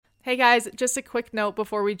Hey guys, just a quick note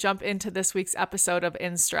before we jump into this week's episode of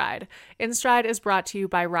In Stride. In Stride is brought to you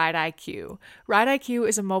by Ride IQ. Ride IQ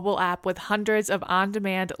is a mobile app with hundreds of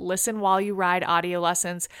on-demand listen while you ride audio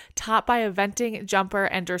lessons taught by eventing, jumper,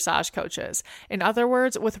 and dressage coaches. In other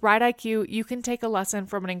words, with Ride IQ, you can take a lesson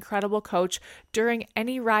from an incredible coach during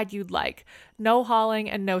any ride you'd like. No hauling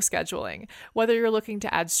and no scheduling. Whether you're looking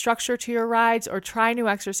to add structure to your rides or try new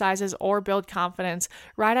exercises or build confidence,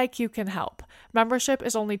 Ride IQ can help. Membership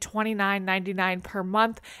is only $29.99 per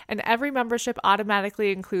month, and every membership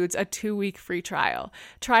automatically includes a 2-week free trial.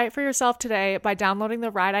 Try it for yourself today by downloading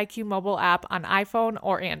the Ride IQ mobile app on iPhone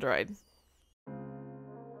or Android.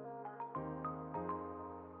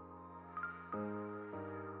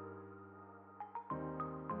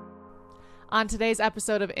 On today's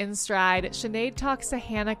episode of In Stride, Sinead talks to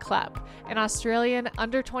Hannah Klep, an Australian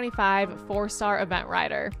under-25 4-star event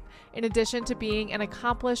rider. In addition to being an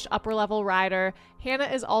accomplished upper-level rider, Hannah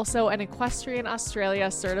is also an Equestrian Australia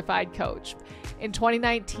certified coach. In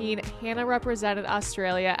 2019, Hannah represented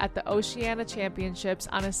Australia at the Oceania Championships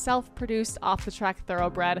on a self-produced off-the-track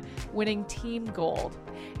thoroughbred, winning team gold.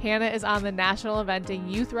 Hannah is on the National Eventing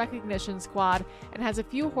Youth Recognition Squad and has a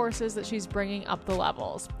few horses that she's bringing up the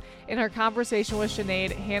levels. In her conversation with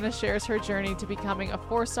Sinead, Hannah shares her journey to becoming a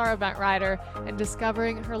 4-star event rider and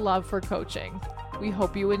discovering her love for coaching. We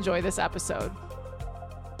hope you enjoy this episode.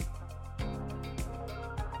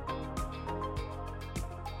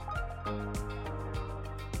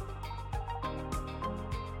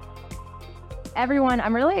 Everyone,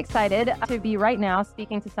 I'm really excited to be right now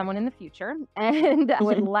speaking to someone in the future, and I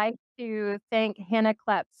would like to thank Hannah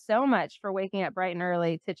Klep so much for waking up bright and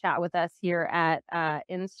early to chat with us here at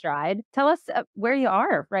In Stride. Tell us where you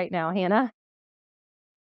are right now, Hannah.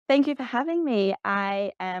 Thank you for having me.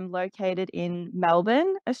 I am located in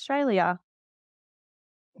Melbourne, Australia.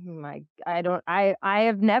 I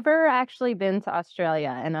have never actually been to Australia,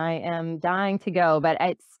 and I am dying to go, but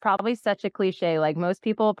it's probably such a cliche. Like, most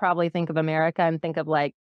people probably think of America and think of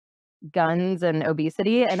like guns and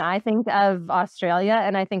obesity, and I think of Australia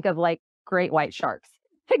and I think of like great white sharks.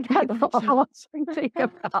 That's all I think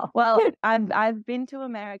about. Well, I've been to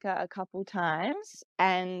America a couple times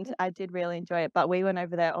and I did really enjoy it. But we went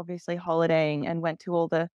over there obviously holidaying and went to all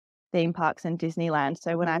the theme parks and Disneyland.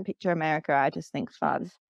 So when I picture America, I just think fun.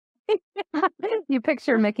 You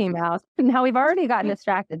picture Mickey Mouse. Now we've already gotten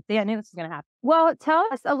distracted. See, I knew this was going to happen. Well, tell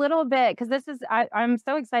us a little bit, because I'm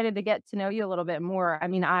so excited to get to know you a little bit more. I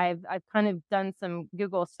mean, I've kind of done some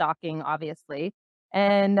Google stalking, obviously,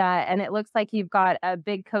 and it looks like you've got a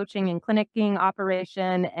big coaching and clinicking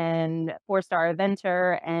operation and 4-star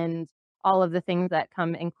eventer and all of the things that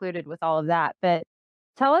come included with all of that. But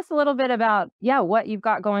tell us a little bit about, what you've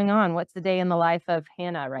got going on. What's the day in the life of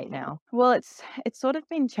Hannah right now? Well, it's sort of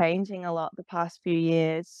been changing a lot the past few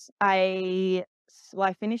years. I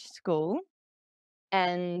finished school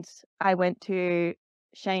and I went to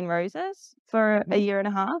Shane Rose's for a year and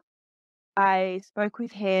a half. I spoke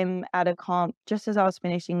with him at a comp just as I was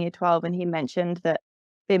finishing year 12, and he mentioned that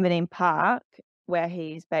Bimini Park, where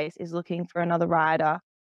he's based, is looking for another rider.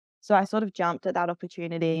 So I sort of jumped at that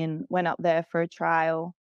opportunity and went up there for a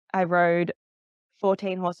trial. I rode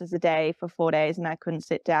 14 horses a day for 4 days and I couldn't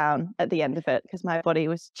sit down at the end of it because my body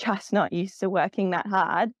was just not used to working that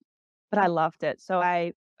hard, but I loved it. So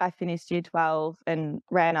I finished year 12 and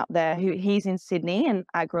ran up there. He's in Sydney and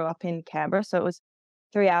I grew up in Canberra, so it was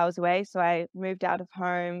 3 hours away. So I moved out of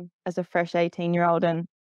home as a fresh 18-year-old and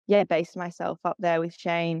based myself up there with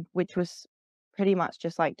Shane, which was pretty much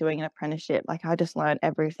just like doing an apprenticeship. Like, I just learned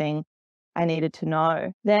everything I needed to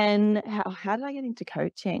know. Then how did I get into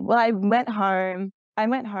coaching? Well, I went home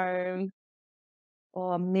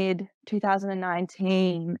mid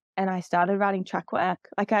 2019 and I started writing track work.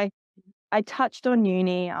 Like, I touched on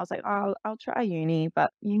uni. I was like, oh, I'll try uni,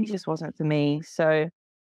 but uni just wasn't for me. So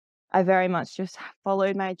I very much just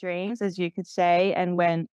followed my dreams, as you could say, and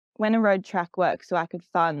went and rode track work so I could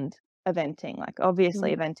fund eventing. Like,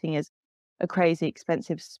 obviously eventing is a crazy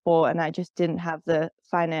expensive sport and I just didn't have the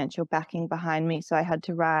financial backing behind me. So I had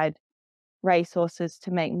to ride racehorses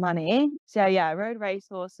to make money. So I rode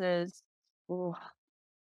racehorses a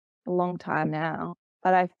long time now,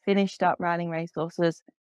 but I finished up riding racehorses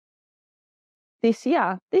last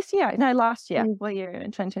year. What year? In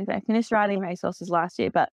 2023. I finished riding racehorses last year,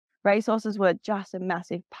 but racehorses were just a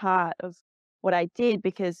massive part of what I did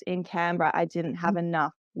because in Canberra I didn't have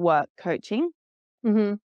enough work coaching.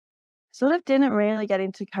 Sort of didn't really get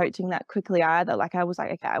into coaching that quickly either. Like, I was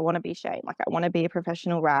like, okay, I want to be Shane. Like, I want to be a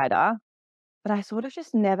professional rider, but I sort of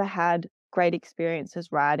just never had great experiences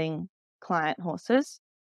riding client horses.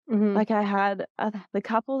 Mhm. Like I had the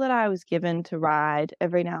couple that I was given to ride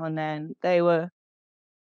every now and then, they were,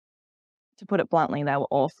 to put it bluntly, they were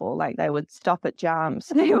awful. Like they would stop at jumps.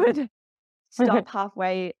 They would stop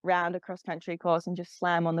halfway round a cross country course and just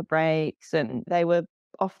slam on the brakes, and they were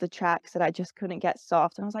off the tracks that I just couldn't get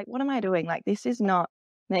soft. And I was like, what am I doing? Like this is not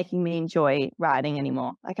making me enjoy riding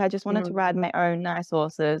anymore. Like I just wanted to Mhm. ride my own nice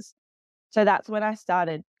horses. So that's when I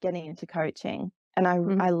started getting into coaching. And I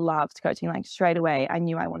Mhm. loved coaching. Like straight away I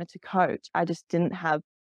knew I wanted to coach. I just didn't have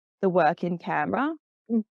the work in Canberra.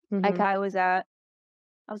 Like Mhm. I was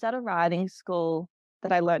at a riding school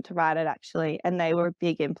that I learnt to ride at actually, and they were a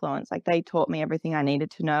big influence. Like they taught me everything I needed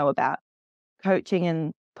to know about coaching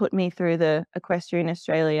and put me through the Equestrian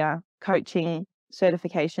Australia coaching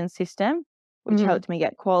certification system, which Mhm. helped me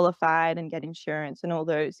get qualified and get insurance and all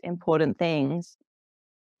those important things.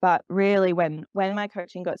 But really when my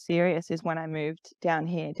coaching got serious is when I moved down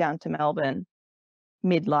here, down to Melbourne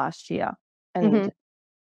mid last year. And Mhm.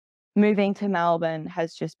 moving to Melbourne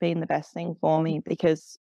has just been the best thing for me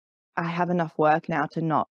because I have enough work now to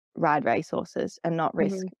not ride racehorses and not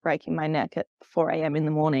risk Mhm. breaking my neck at 4 a.m. in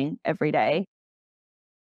the morning every day.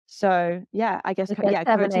 So, yeah, I guess Like at yeah,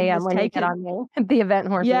 7 coaching AM has when you get taken on the event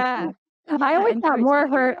horses. yeah, I yeah, always and got coaching more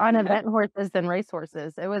hurt on event horses than race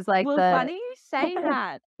horses. It was like well, the funny you say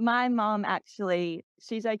that. My mom actually,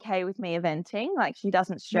 she's okay with me eventing. Like she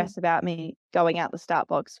doesn't Mhm. stress about me going out the start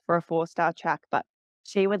box for a 4-star track, but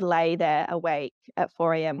she would lay there awake at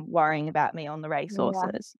 4 a.m. worrying about me on the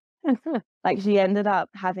Yeah. racehorses. Like she ended up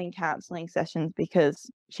having counseling sessions because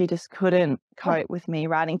she just couldn't cope with me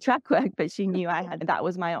riding track work, but she knew that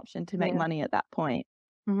was my option to make Yeah. money at that point.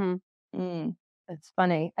 Mhm. Mm. It's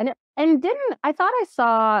funny. And didn't I thought I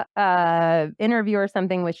saw a interview or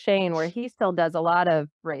something with Shane where he still does a lot of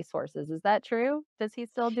race horses. Is that true? Does he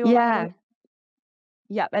still do a lot of Yeah. race?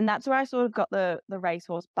 Yep, and that's where I sort of got the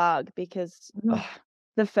racehorse bug because Mhm.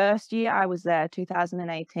 the first year I was there,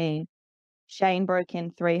 2018, Shane broke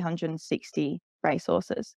in 360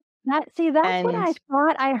 racehorses. That's what And I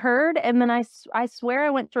thought I heard, and then I swear I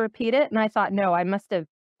went to repeat it, and I thought, "No, I must have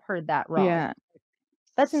heard that wrong." yeah,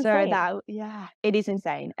 That's so insane. that yeah, it is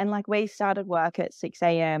insane. And like we started work at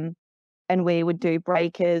 6 a.m. and we would do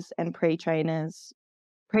breakers and pre-trainers.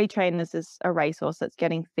 Pre-trainers is a racehorse that's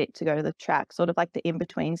getting fit to go to the track, sort of like the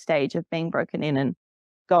in-between stage of being broken in and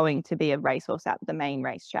going to be a racehorse at the main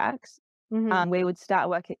racetracks. Mhm. We would start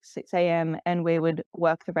work at 6 a.m. and we would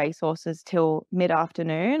work the racehorses till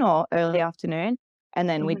mid-afternoon or early afternoon. And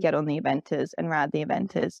then we'd Mhm. get on the eventers and ride the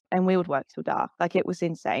eventers. And we would work till dark. Like it was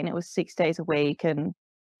insane. It was 6 days a week and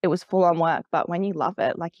it was full on work. But when you love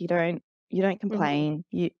it, like you don't Mhm. complain.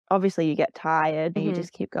 You obviously you get tired and you Mhm.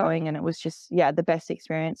 just keep going. And it was just, yeah, the best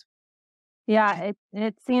experience. Yeah,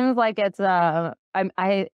 it seems like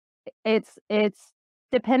it's, it's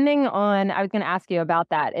depending on I was gonna ask you about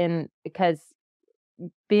that, and because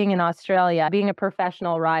being in Australia, being a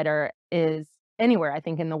professional rider is anywhere, I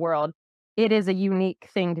think, in the world, it is a unique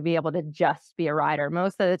thing to be able to just be a rider.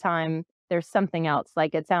 Most of the time, there's something else.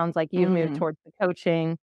 Like it sounds like you've moved Mm, towards the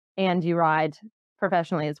coaching and you ride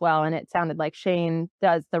professionally as well. And it sounded like Shane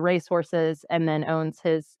does the race horses and then owns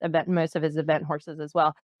his event, most of his event horses as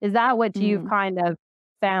well. Is that what you've mm. kind of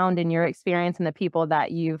found in your experience and the people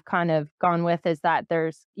that you've kind of gone with? Is that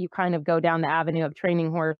you kind of go down the avenue of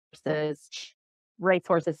training horses,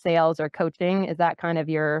 racehorses sales or coaching? Is that kind of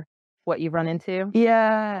what you've run into?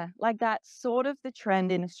 Yeah, like that's sort of the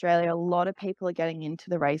trend in Australia. A lot of people are getting into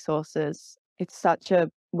the racehorses. It's such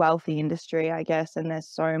a wealthy industry, I guess, and there's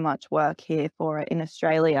so much work here for it in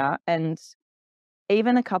Australia. And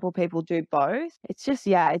even a couple people do both. It's just,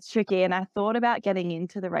 yeah, it's tricky. And I thought about getting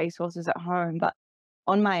into the racehorses at home, but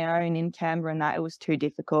on my own in Canberra and that it was too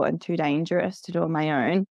difficult and too dangerous to do on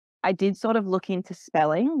my own. I did sort of look into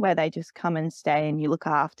spelling where they just come and stay and you look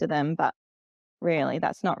after them, but really,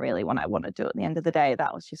 that's not really what I want to do at the end of the day.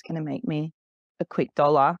 That was just going to make me a quick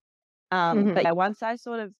dollar. But Mhm. yeah, once I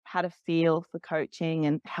sort of had a feel for coaching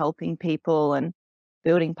and helping people and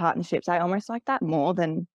building partnerships, I almost like that more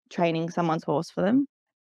than training someone's horse for them,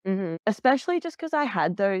 Mhm. especially just because I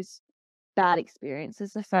had those bad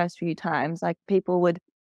experiences the first few times. Like people would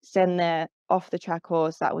send their off the track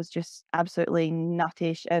horse that was just absolutely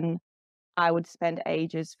nuttish and I would spend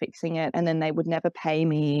ages fixing it and then they would never pay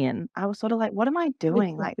me. And I was sort of like, what am I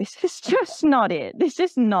doing? Like, this is just not it. This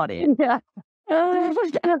is not it. Yeah. Uh,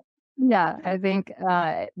 yeah, I think,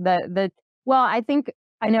 well, I think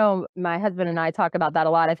I know my husband and I talk about that a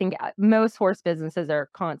lot. I think, most horse businesses are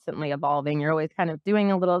constantly evolving. You're always kind of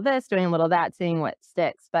doing a little of this, doing a little of that, seeing what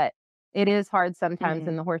sticks, but it is hard sometimes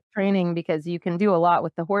in Mm, the horse training because you can do a lot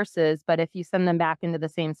with the horses, but if you send them back into the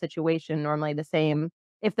same situation, normally the same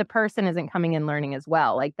if the person isn't coming in learning as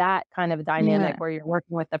well. Like that kind of dynamic Yeah. where you're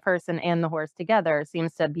working with the person and the horse together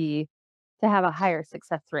seems to have a higher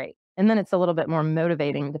success rate. And then it's a little bit more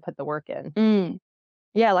motivating to put the work in. Mm.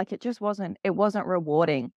 Yeah, like it wasn't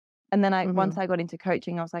rewarding. And then once Mhm. I got into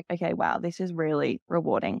coaching, I was like, okay, wow, this is really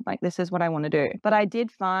rewarding. Like this is what I want to do. But I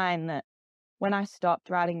did find that when I stopped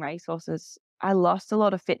riding racehorses, I lost a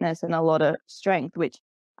lot of fitness and a lot of strength, which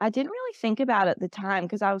I didn't really think about at the time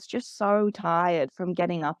because I was just so tired from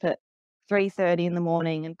getting up at 3:30 in the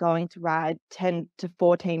morning and going to ride 10 to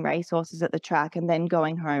 14 racehorses at the track and then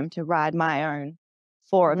going home to ride my own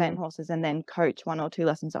 4 event Mhm. horses and then coach 1 or 2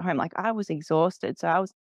 lessons at home. Like I was exhausted, so I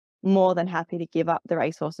was more than happy to give up the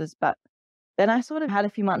racehorses. But then I sort of had a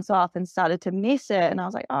few months off and started to miss it, and I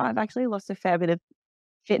was like, oh, I've actually lost a fair bit of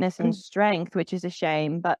fitness and strength, which is a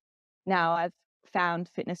shame. But now I've found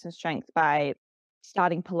fitness and strength by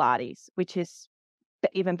starting Pilates, which is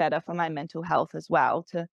even better for my mental health as well,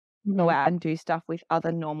 to go Mhm. out and do stuff with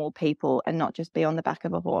other normal people and not just be on the back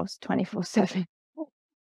of a horse 24/7.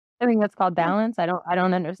 I think that's called balance. I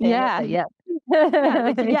don't understand it, Yeah. but yeah.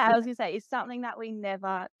 Yeah, I was gonna say it's something that we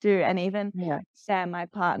never do. And even Yeah. Sam, my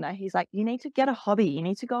partner, he's like, you need to get a hobby. You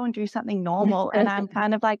need to go and do something normal. And I'm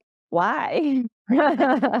kind of like, why?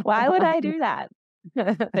 Why would I do that?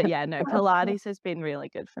 But yeah, no, Pilates has been really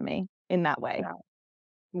good for me in that way. Yeah.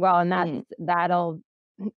 Well, and Mm.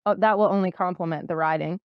 that will only complement the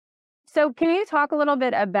riding. So can you talk a little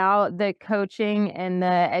bit about the coaching and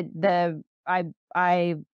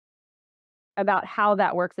I about how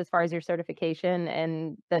that works as far as your certification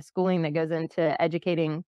and the schooling that goes into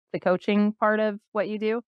educating the coaching part of what you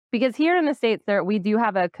do? Because here in the States we do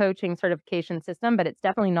have a coaching certification system, but it's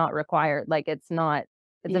definitely not required. Like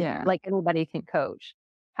Yeah. like anybody can coach.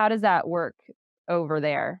 How does that work over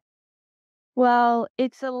there? Well,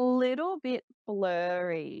 it's a little bit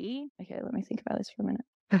blurry. Okay, let me think about this for a minute.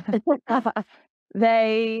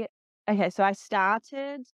 They okay, so I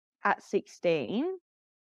started at 16.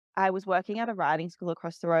 I was working at a riding school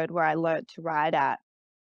across the road where I learnt to ride at,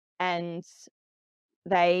 and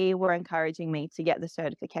they were encouraging me to get the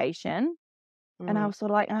certification. And I Mhm. was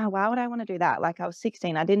sort of like, "Oh, why would I wanna do that?" Like, I was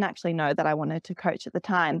 16, I didn't actually know that I wanted to coach at the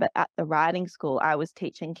time, but at the riding school, I was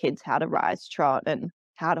teaching kids how to rise trot and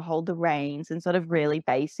how to hold the reins and sort of really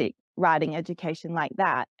basic riding education like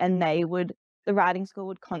that. And the riding school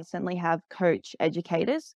would constantly have coach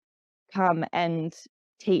educators come and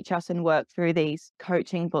teach us and work through these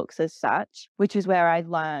coaching books as such, which is where I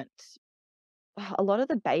learnt a lot of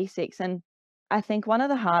the basics. And I think one of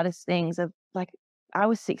the hardest things of like, I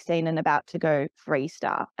was 16 and about to go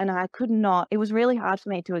freestyle, and I could not, it was really hard for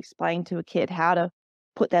me to explain to a kid how to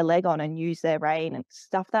put their leg on and use their rein and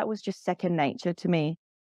stuff that was just second nature to me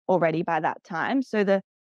already by that time. So the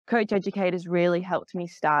coach educators really helped me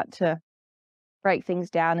start to break things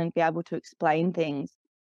down and be able to explain things.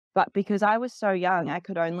 But because I was so young, I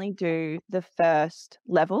could only do the first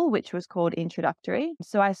level, which was called introductory.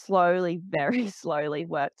 So I slowly, very slowly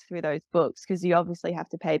worked through those books because you obviously have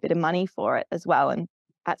to pay a bit of money for it as well. And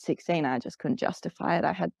at 16, I just couldn't justify it.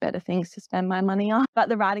 I had better things to spend my money on. But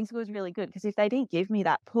the writing school was really good because if they didn't give me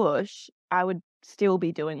that push, I would still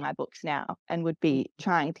be doing my books now and would be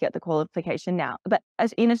trying to get the qualification now. But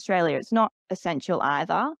as in Australia, it's not essential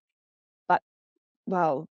either. But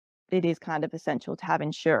well, it is kind of essential to have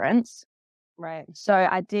insurance. Right. So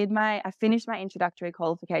I finished my introductory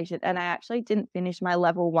qualification, and I actually didn't finish my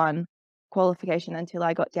level 1 qualification until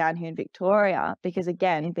I got down here in Victoria because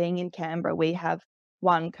again, being in Canberra, we have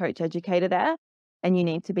one coach educator there, and you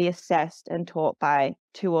need to be assessed and taught by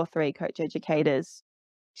 2 or 3 coach educators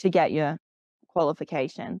to get your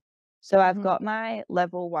qualification. So I've Mhm. got my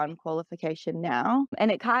level 1 qualification now,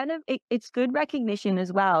 and it's good recognition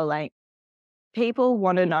as well. Like people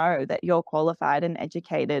want to know that you're qualified and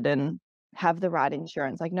educated and have the right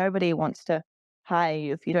insurance. Like nobody wants to hire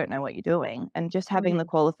you if you don't know what you're doing. And just having the Mhm.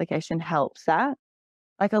 qualification helps that.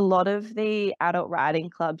 Like a lot of the adult riding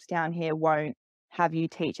clubs down here won't have you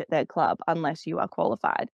teach at their club unless you are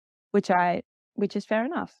qualified, which is fair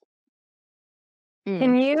enough.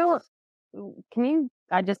 Mm. Can you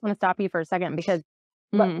I just want to stop you for a second because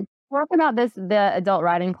but Mm. talk about the adult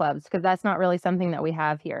riding clubs because that's not really something that we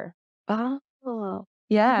have here. Oh,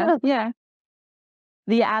 yeah, yeah.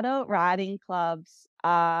 The adult riding clubs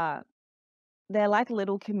are they're like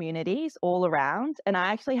little communities all around, and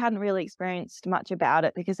I actually hadn't really experienced much about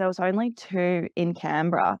it because there was only 2 in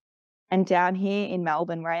Canberra, and down here in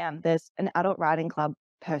Melbourne where I am, there's an adult riding club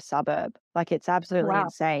per suburb. Like, it's absolutely Wow.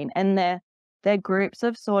 insane, and they're groups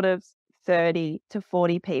of sort of 30 to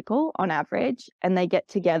 40 people on average, and they get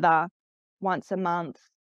together once a month,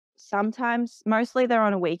 sometimes, mostly they're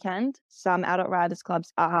on a weekend. Some adult riders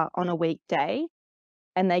clubs are on a weekday,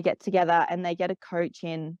 and they get together and they get a coach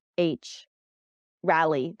in each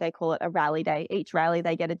rally. They call it a rally day. Each rally,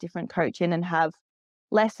 they get a different coach in and have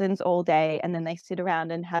lessons all day, and then they sit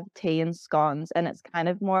around and have tea and scones, and it's kind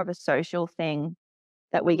of more of a social thing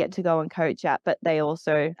that we get to go and coach at. But they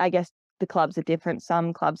also, I guess the clubs are different.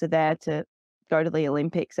 Some clubs are there to go to the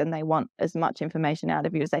Olympics and they want as much information out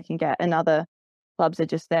of you as they can get, and other clubs are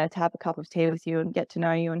just there to have a cup of tea with you and get to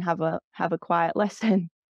know you and have a quiet lesson.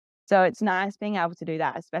 So it's nice being able to do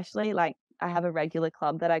that, especially like I have a regular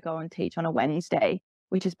club that I go and teach on a Wednesday,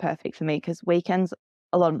 which is perfect for me because weekends,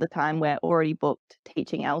 a lot of the time, we're already booked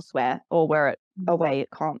teaching elsewhere or we're away at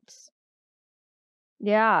comps.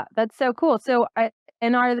 Yeah, that's so cool. So,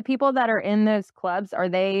 and are the people that are in those clubs, are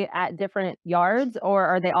they at different yards or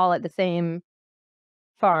are they all at the same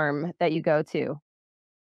farm that you go to?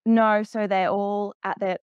 No, so they're all at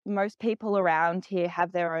their most people around here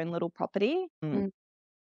have their own little property. Mm.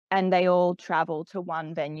 And they all travel to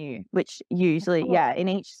one venue, which usually, Cool. yeah, in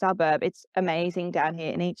each suburb, it's amazing down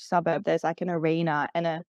here. In each suburb, there's like an arena and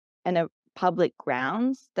a public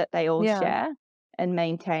grounds that they all Yeah. share and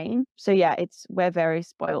maintain. So yeah, we're very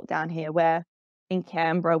spoilt down here. Where in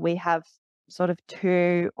Canberra, we have sort of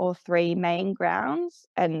 2 or 3 main grounds,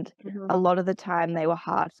 and Mhm. a lot of the time they were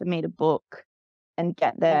hard for me to book and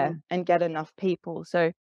get there and get enough people.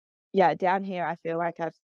 So yeah, down here, I feel like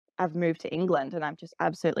I've moved to England and I'm just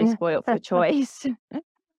absolutely spoilt for choice.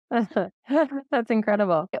 That's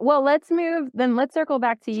incredible. Well, let's circle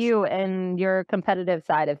back to you and your competitive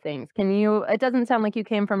side of things. It doesn't sound like you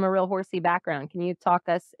came from a real horsey background. Can you talk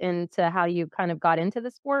us into how you kind of got into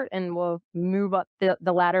the sport and we'll move up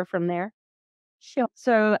the ladder from there? Sure.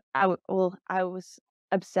 So I was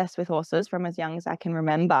obsessed with horses from as young as I can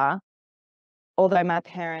remember. Although my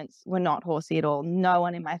parents were not horsey at all, no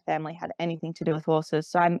one in my family had anything to do with horses.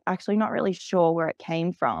 So I'm actually not really sure where it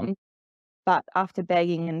came from. But after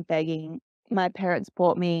begging and begging, my parents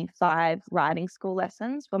bought me 5 riding school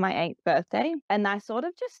lessons for my 8th birthday. And I sort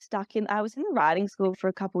of just I was in the riding school for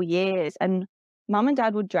a couple years, and mum and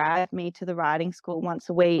dad would drive me to the riding school once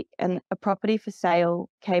a week, and a property for sale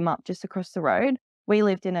came up just across the road. We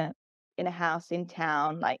lived in a house in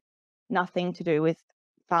town, like nothing to do with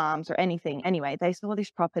farms or anything. Anyway, they saw this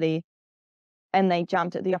property and they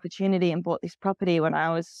jumped at the opportunity and bought this property when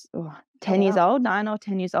I was 10 years Wow. old, 9 or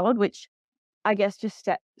 10 years old, which I guess just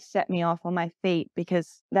set me off on my feet,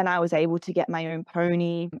 because then I was able to get my own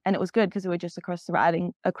pony, and it was good because we were just across the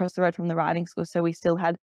road from the riding school, so we still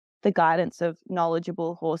had the guidance of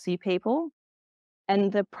knowledgeable horsey people.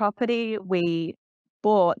 And the property we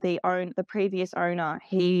bought, the previous owner,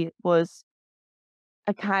 he was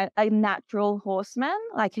a natural horseman.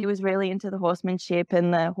 Like, he was really into the horsemanship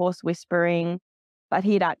and the horse whispering, but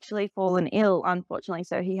he'd actually fallen ill, unfortunately,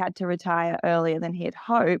 so he had to retire earlier than he had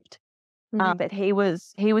hoped. Mhm. But he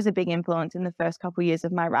was a big influence in the first couple of years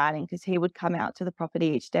of my riding, because he would come out to the property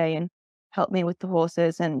each day and help me with the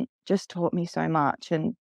horses and just taught me so much.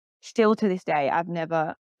 And still to this day, I've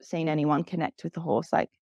never seen anyone connect with the horse like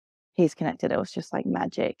he's connected. It was just like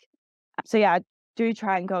magic. So yeah, I do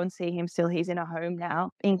try and go and see him still. He's in a home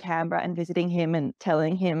now in Canberra, and visiting him and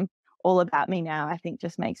telling him all about me now, I think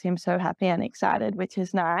just makes him so happy and excited, which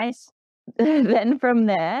is nice. Then from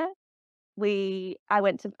there,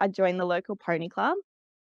 I joined the local pony club,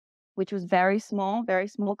 which was very small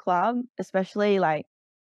club, especially like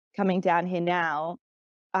coming down here now.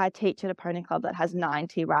 I teach at a pony club that has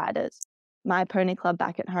 90 riders. My pony club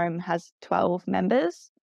back at home has 12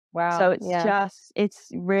 members. So Wow. Yeah.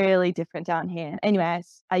 it's really different down here.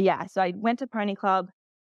 Anyways, yeah, so I went to pony club.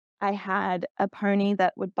 I had a pony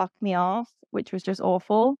that would buck me off, which was just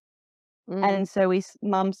awful. Mm. And so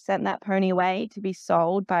mum sent that pony away to be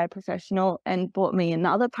sold by a professional and bought me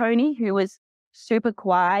another pony who was super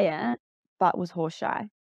quiet but was horse shy.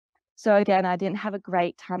 So again, I didn't have a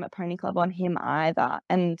great time at Pony Club on him either.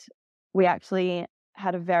 And we actually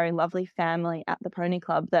had a very lovely family at the Pony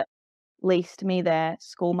Club that leased me their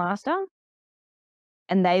schoolmaster,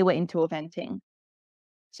 and they were into eventing.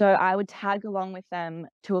 So I would tag along with them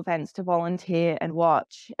to events to volunteer and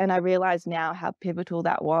watch. And I realize now how pivotal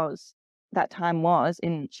that time was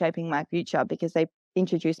in shaping my future, because they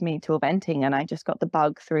introduced me to eventing and I just got the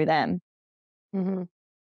bug through them. Mhm.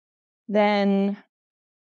 Then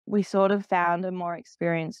we sort of found a more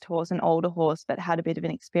experienced horse, an older horse, but had a bit of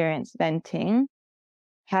an experience eventing,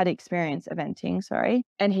 sorry.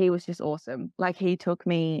 And he was just awesome. Like, he took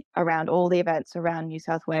me around all the events around New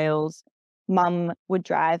South Wales. Mum would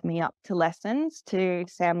drive me up to lessons to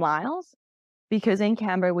Sam Lyle's, because in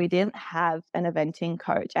Canberra, we didn't have an eventing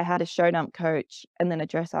coach. I had a show dump coach and then a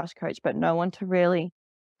dressage coach, but no one to really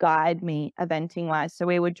guide me eventing wise. So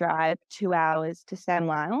we would drive 2 hours to Sam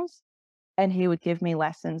Lyles and he would give me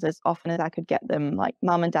lessons as often as I could get them. Like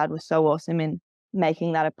mum and dad were so awesome in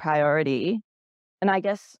making that a priority. And I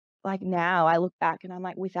guess like now I look back and I'm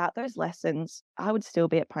like, without those lessons, I would still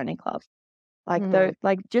be at pony club. Like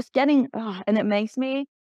like just getting, and it makes me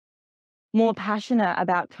more passionate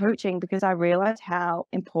about coaching because I realize how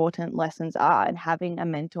important lessons are and having a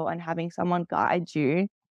mentor and having someone guide you,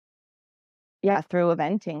 through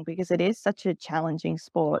eventing, because it is such a challenging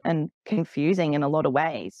sport and confusing in a lot of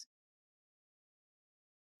ways.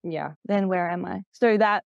 Yeah. Then where am I? So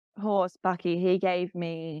that horse, Bucky, he gave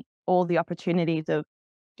me all the opportunities of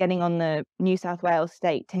getting on the New South Wales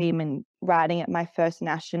state team and riding at my first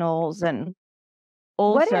nationals. And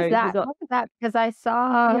What is also he that? got, What is that? Because I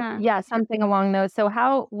saw, yeah. something along those. So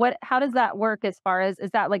how does that work as far as,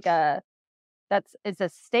 is that like it's a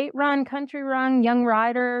state run, country run, young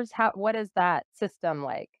riders? What is that system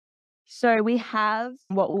like? So we have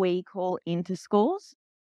what we call inter-schools,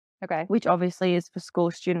 Okay. which obviously is for school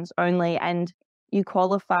students only, and you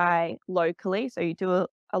qualify locally. So you do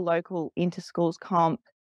a local inter-schools comp,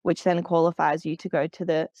 which then qualifies you to go to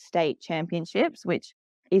the state championships, which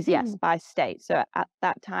is, yes, by state. So at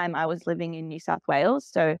that time, I was living in New South Wales.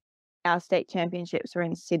 So our state championships were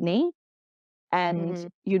in Sydney, and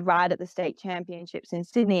you'd ride at the state championships in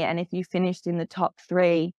Sydney. And if you finished in the top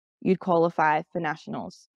 3, you'd qualify for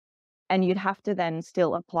nationals. And you'd have to then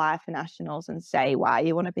still apply for nationals and say why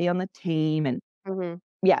you want to be on the team and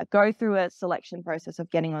go through a selection process of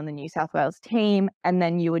getting on the New South Wales team. And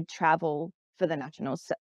then you would travel for the nationals.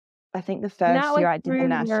 So I think the first year I did the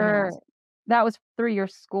nationals. That was through your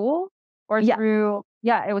school or through,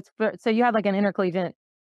 it was, so you had like an intercollegiate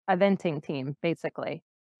eventing team, basically.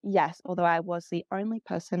 Yes, although I was the only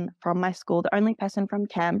person from my school, the only person from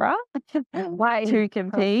Canberra to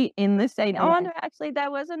compete in the state. Oh, no, actually, there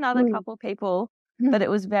was another couple people, but it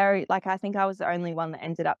was very, like, I think I was the only one that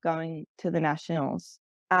ended up going to the nationals.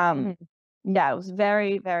 It was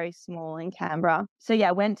very, very small in Canberra.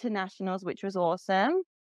 So, went to nationals, which was awesome.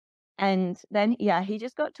 And then, he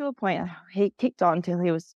just got to a point, he kicked on till he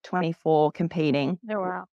was 24 competing. Oh,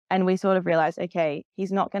 wow. And we sort of realized, okay,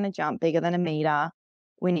 he's not going to jump bigger than a meter.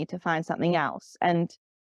 We need to find something else. And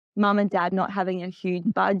mum and dad not having a huge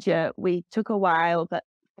budget, we took a while, but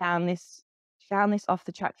found this off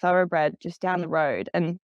the track thoroughbred just down the road.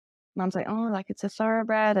 And mum's like, oh, like it's a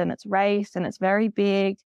thoroughbred and it's raced and it's very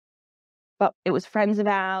big. But it was friends of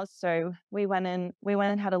ours. So we went and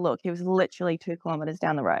had a look. He was literally 2 kilometers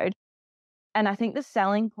down the road. And I think the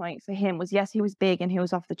selling point for him was, yes, he was big and he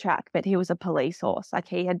was off the track, but he was a police horse. Like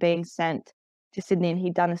he had been sent to Sydney and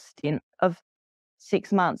he'd done a stint of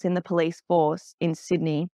 6 months in the police force in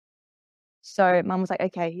Sydney. So mum was like,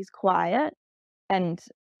 okay, he's quiet. And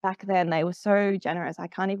back then they were so generous. I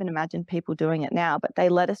can't even imagine people doing it now, but they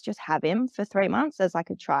let us just have him for 3 months as like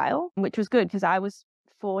a trial, which was good because I was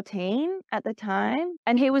 14 at the time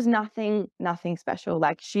and he was nothing special.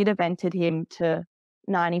 Like she'd evented him to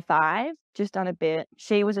 95, just done a bit.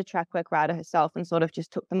 She was a track work rider herself and sort of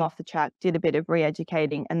just took them off the track, did a bit of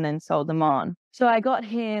re-educating and then sold them on. So I got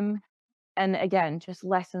him. And again, just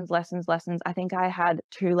lessons. I think I had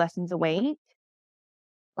 2 lessons a week,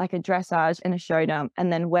 like a dressage and a show dump.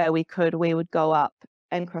 And then where we could, we would go up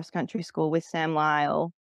and cross country school with Sam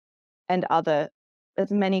Lyle and as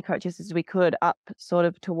many coaches as we could up sort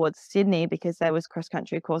of towards Sydney because there was cross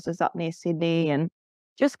country courses up near Sydney and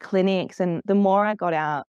just clinics. And the more I got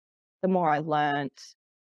out, the more I learnt.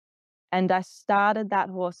 And I started that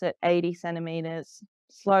horse at 80 centimeters,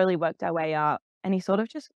 slowly worked our way up. And he sort of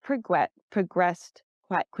just progressed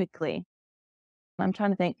quite quickly. I'm trying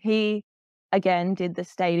to think. He, again, did the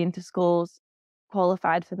state inter-schools,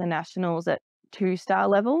 qualified for the nationals at 2-star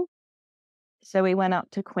level. So we went up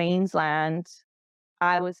to Queensland.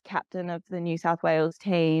 I was captain of the New South Wales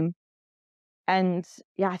team. And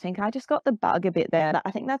I think I just got the bug a bit there. I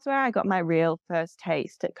think that's where I got my real first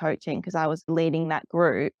taste at coaching because I was leading that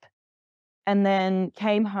group. And then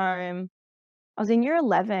came home. I was in year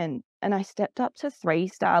 11 and I stepped up to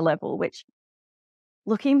 3-star level, which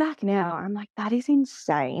looking back now, I'm like, that is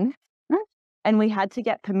insane. And we had to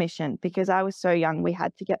get permission because I was so young. We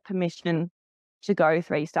had to get permission to go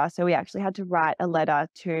 3-star. So we actually had to write a letter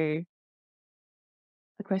to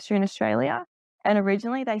Equestrian Australia. And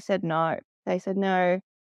originally they said no. They said, no,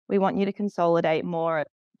 we want you to consolidate more at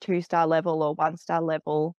 2-star level or 1-star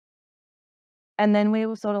level. And then we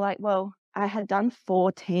were sort of like, well, I had done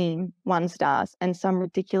 14 1-stars and some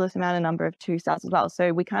ridiculous number of 2-stars as well.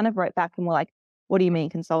 So we kind of wrote back and were like, what do you mean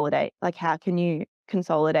consolidate? Like, how can you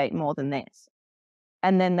consolidate more than this?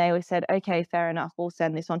 And then they said, okay, fair enough. We'll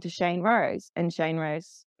send this on to Shane Rose. And Shane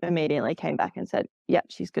Rose immediately came back and said, yep,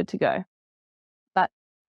 she's good to go. But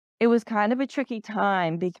it was kind of a tricky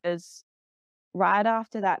time because right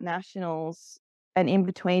after that nationals and in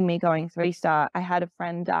between me going 3-star, I had a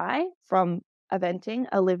friend die from eventing,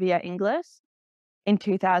 Olivia Inglis. In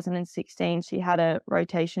 2016, she had a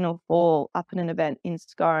rotational fall up in an event in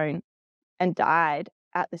Scone and died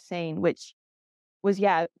at the scene, which was,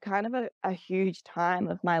 kind of a huge time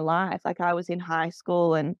of my life. Like, I was in high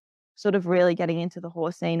school and sort of really getting into the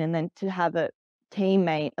horse scene, and then to have a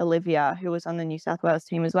teammate, Olivia, who was on the New South Wales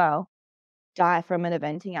team as well, die from an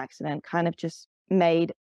eventing accident kind of just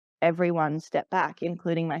made everyone step back,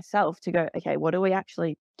 including myself, to go, okay, what are we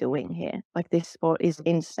actually doing here? Like, this sport is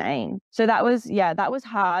insane. So that was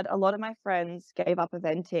hard. A lot of my friends gave up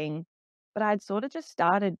eventing, but I'd sort of just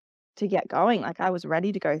started to get going. Like, I was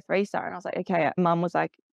ready to go 3-star, and I was like, okay, mum was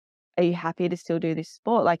like, are you happy to still do this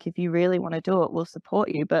sport? Like, if you really want to do it, we'll support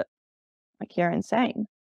you, but like, you're insane.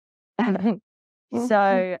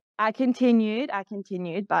 So I continued,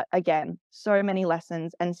 but again, so many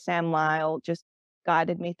lessons, and Sam Lyle just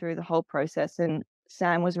guided me through the whole process, and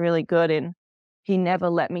Sam was really good, and he never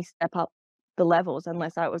let me step up the levels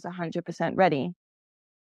unless I was 100% ready.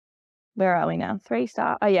 Where are we now?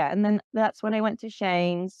 3-star. Oh yeah, and then that's when I went to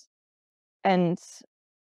Shane's, and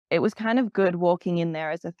it was kind of good walking in there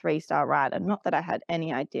as a 3-star rider. Not that I had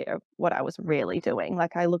any idea of what I was really doing.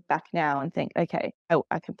 Like, I look back now and think, okay,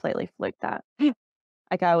 I completely fluked that.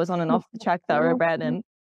 Like, I was on an off the track thoroughbred, and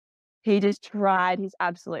he just tried his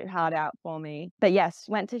absolute heart out for me. But yes,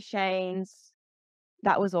 went to Shane's.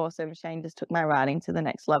 That was awesome. Shane just took my riding to the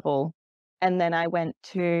next level. And then I went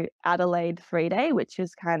to Adelaide 3-day, which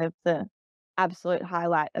is kind of the absolute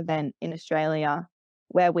highlight event in Australia,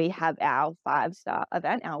 where we have our 5-star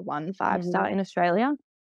event, our 5-star in Australia.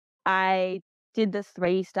 I did the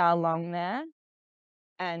 3-star long there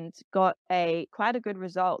and got quite a good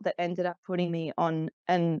result that ended up putting me on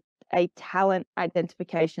a talent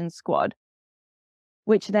identification squad,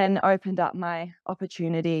 which then opened up my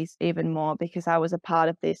opportunities even more because I was a part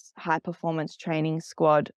of this high performance training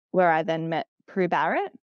squad where I then met Prue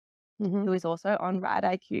Barrett, who is also on Ride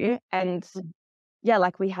IQ. And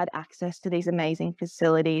like, we had access to these amazing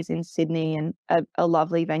facilities in Sydney and a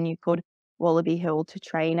lovely venue called Wallaby Hill to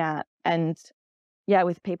train at. And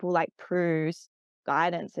with people like Prue's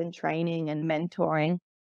guidance and training and mentoring,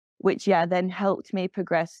 which then helped me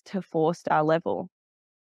progress to 4-star level.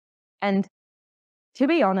 And to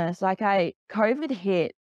be honest, like, COVID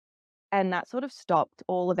hit and that sort of stopped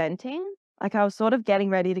all eventing. Like, I was sort of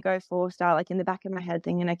getting ready to go 4-star, like, in the back of my head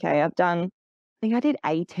thinking, okay, I think I did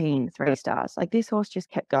 18 3-stars. Like, this horse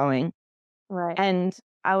just kept going. Right. And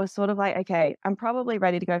I was sort of like, okay, I'm probably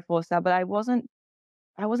ready to go 4-star, but I wasn't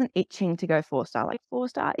itching to go 4-star. Like,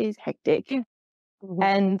 4-star is hectic.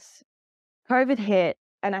 And COVID hit,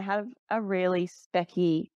 and I have a really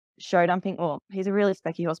specky show dumping, he's a really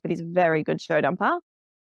specky horse, but he's a very good show dumper. I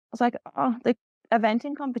was like, oh, the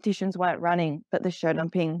eventing competitions weren't running, but the show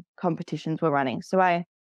dumping competitions were running. So I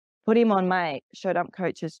put him on my show dump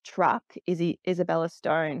coach's truck, Isabella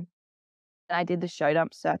Stone. And I did the show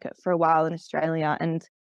dump circuit for a while in Australia and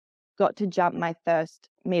got to jump my first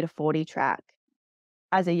meter 40 track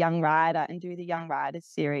as a young rider and do the Young Riders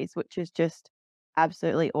series, which is just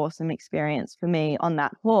absolutely awesome experience for me on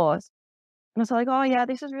that horse. And I was like, oh yeah,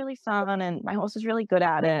 this is really fun and my horse is really good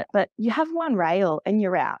at it. But you have one rail and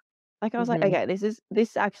you're out. Like, I was like, okay,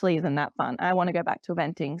 this actually isn't that fun. I want to go back to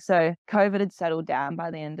eventing. So COVID had settled down by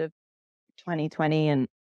the end of 2020, and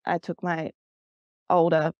I took my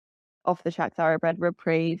older off the track thoroughbred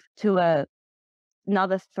Reprieve to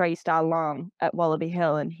another 3-star long at Wallaby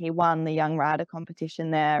Hill, and he won the young rider competition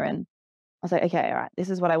there. And I was like, okay, all right, this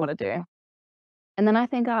is what I want to do. And then I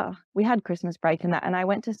think, we had Christmas break and that, and I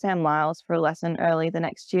went to Sam Lyle's for a lesson early the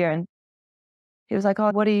next year, and he was like, oh,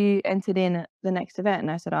 what are you entered in at the next event? And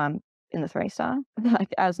I said, I'm in the 3-star,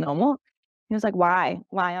 like, as normal. He was like, why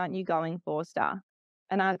aren't you going 4-star?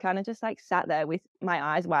 And I kind of just like sat there with my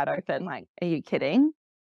eyes wide open, like, are you kidding?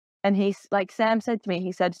 And he's like, Sam said to me,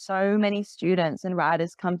 he said, so many students and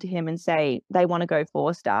riders come to him and say they want to go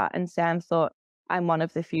 4-star. And Sam thought, I'm one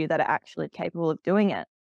of the few that are actually capable of doing it.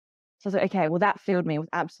 So I was like, okay, well, that filled me with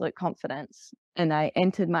absolute confidence. And I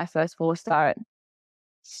entered my first 4-star at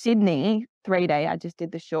Sydney 3-day. I just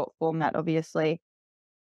did the short format, obviously.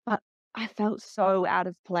 But I felt so out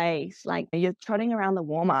of place. Like, you're trotting around the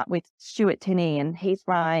warm up with Stuart Tinney and Heath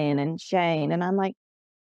Ryan and Shane. And I'm like,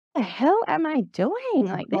 the hell am I doing?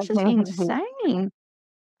 Like, this is insane.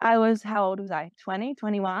 How old was I? 20,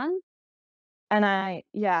 21? And I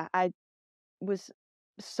was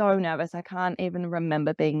so nervous. I can't even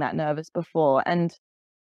remember being that nervous before. And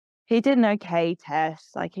he did an okay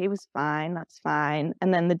test. Like, he was fine. That's fine.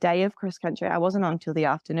 And then the day of cross country, I wasn't on till the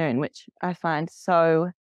afternoon, which I find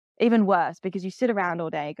so even worse because you sit around all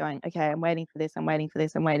day going, okay, I'm waiting for this. I'm waiting for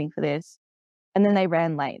this. I'm waiting for this. And then they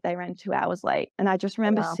ran late. They ran 2 hours late. And I just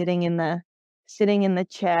remember Wow. sitting in the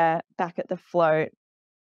chair back at the float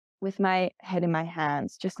with my head in my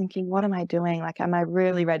hands, just thinking, what am I doing? Like, am I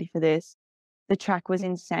really ready for this? The track was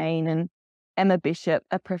insane. And Emma Bishop,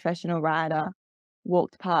 a professional rider,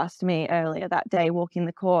 walked past me earlier that day walking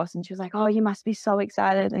the course. And she was like, oh, you must be so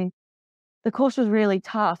excited. And the course was really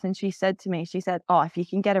tough. And she said to me, oh, if you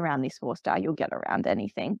can get around this 4-star, you'll get around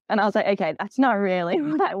anything. And I was like, okay, that's not really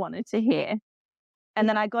what I wanted to hear. And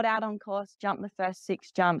then I got out on course, jumped the first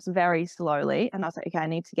 6 jumps very slowly. And I was like, okay, I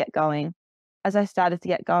need to get going. As I started to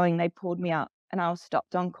get going, they pulled me up and I was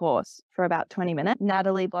stopped on course for about 20 minutes.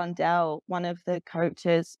 Natalie Blondell, one of the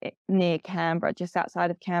coaches near Canberra, just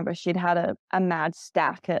outside of Canberra, she'd had a mad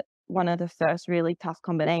stack at one of the first really tough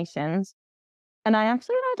combinations. And I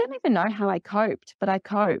don't even know how I coped, but I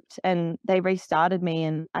coped and they restarted me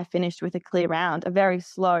and I finished with a clear round, a very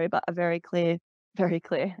slow, but a very clear, very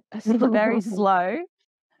clear, very slow,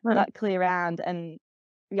 but clear round. And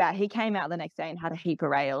yeah, he came out the next day and had a heap of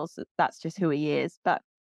rails. That's just who he is. But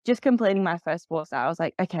just completing my first 4-star, I was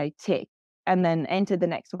like, okay, tick. And then entered the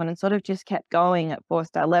next one and sort of just kept going at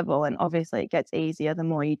 4-star level. And obviously it gets easier the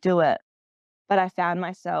more you do it. But I found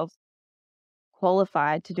myself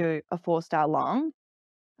qualified to do a 4-star long.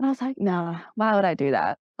 And I was like, nah, why would I do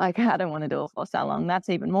that? Like, I don't want to do a 4-star long. That's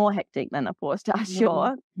even more hectic than a 4-star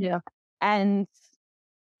short. Yeah. And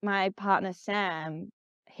my partner, Sam,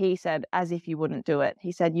 he said, as if you wouldn't do it,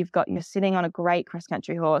 he said, you're sitting on a great cross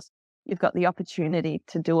country horse. You've got the opportunity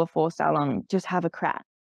to do a 4-star long. Just have a crack.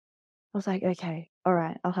 I was like, okay, all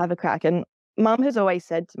right, I'll have a crack. And Mum has always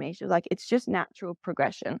said to me, she was like, it's just natural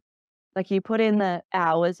progression. Like, you put in the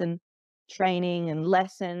hours and training and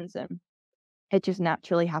lessons and it just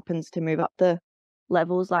naturally happens to move up the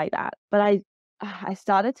levels like that. But I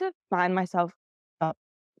started to find myself not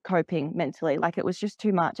coping mentally. Like, it was just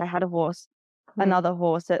too much. I had another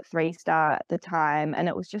horse at 3-star at the time, and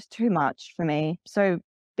it was just too much for me. So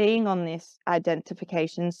being on this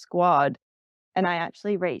identification squad, and I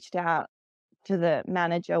actually reached out to the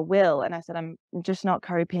manager, Will, and I said, I'm just not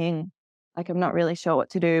coping. Like, I'm not really sure what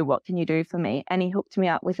to do. What can you do for me? And he hooked me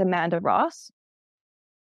up with Amanda Ross,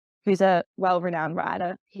 who's a well-renowned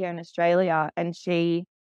rider here in Australia. And I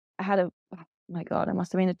had oh my God, it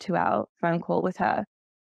must have been a 2-hour phone call with her.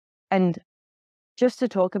 And just to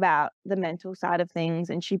talk about the mental side of things.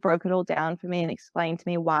 And she broke it all down for me and explained to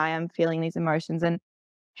me why I'm feeling these emotions and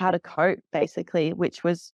how to cope, basically, which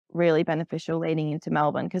was really beneficial leading into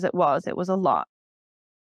Melbourne because it was a lot.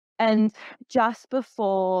 And just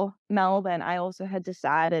before Melbourne, I also had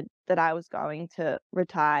decided that I was going to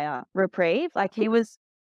retire Reprieve. Like, he was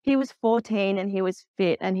 14 and he was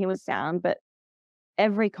fit and he was sound, but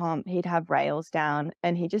every comp he'd have rails down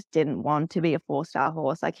and he just didn't want to be a 4-star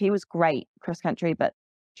horse. Like, he was great cross country, but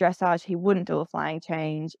dressage, he wouldn't do a flying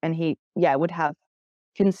change and he would have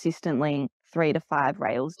consistently 3 to 5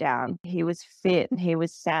 rails down. He was fit, he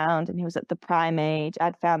was sound, and he was at the prime age.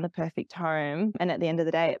 I'd found the perfect home. And at the end of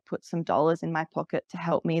the day, it put some dollars in my pocket to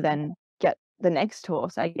help me then get the next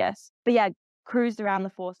horse, I guess. But yeah, cruised around the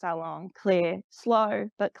 4-star long, clear, slow,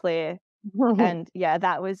 but clear. And yeah,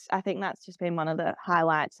 I think that's just been one of the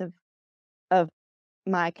highlights of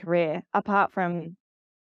my career. Apart from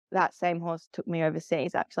that same horse took me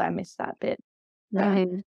overseas. Actually, I missed that bit.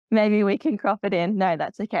 Maybe we can crop it in. No,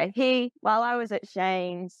 that's okay. While I was at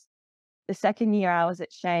Shane's, the second year I was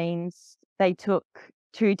at Shane's, they took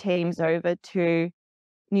 2 teams over to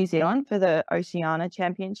New Zealand for the Oceania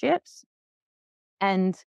Championships.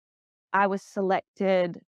 And I was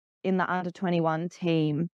selected in the under 21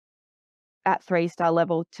 team at 3-star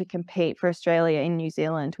level to compete for Australia in New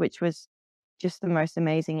Zealand, which was just the most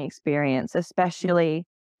amazing experience, especially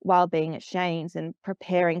while being at Shane's and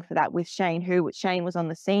preparing for that with Shane was on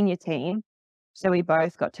the senior team. So we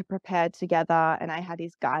both got to prepare together and I had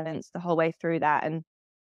his guidance the whole way through that. And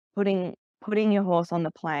putting your horse on the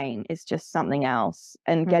plane is just something else.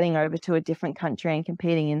 And getting over to a different country and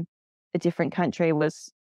competing in a different country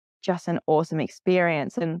was just an awesome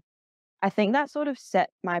experience. And I think that sort of set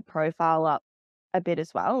my profile up a bit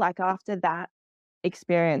as well. Like, after that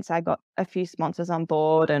experience, I got a few sponsors on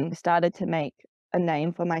board and started to make a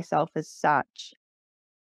name for myself as such.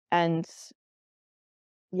 And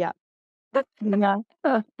yeah. Yeah.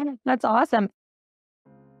 That's awesome.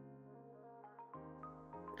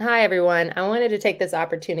 Hi, everyone. I wanted to take this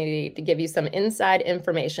opportunity to give you some inside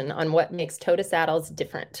information on what makes Tota saddles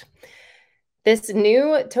different. This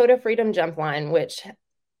new Tota Freedom jump line, which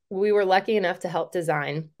we were lucky enough to help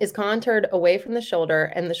design, is contoured away from the shoulder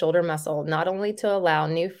and the shoulder muscle, not only to allow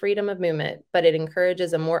new freedom of movement, but it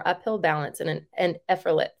encourages a more uphill balance and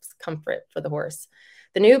effortless comfort for the horse.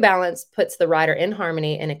 The new balance puts the rider in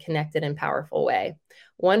harmony in a connected and powerful way.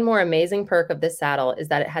 One more amazing perk of this saddle is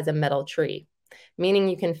that it has a metal tree, meaning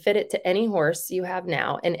you can fit it to any horse you have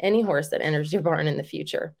now and any horse that enters your barn in the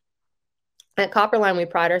future. At Copperline, we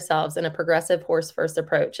pride ourselves in a progressive horse-first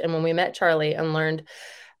approach, and when we met Charlie and learned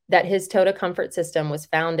that his Tota comfort system was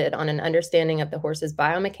founded on an understanding of the horse's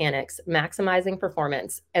biomechanics, maximizing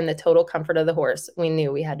performance, and the total comfort of the horse, we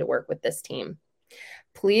knew we had to work with this team.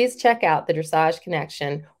 Please check out the Dressage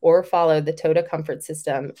Connection or follow the Tota Comfort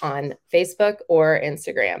System on Facebook or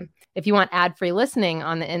Instagram. If you want ad-free listening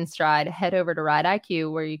on the InStride, head over to Ride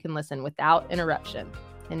IQ where you can listen without interruption.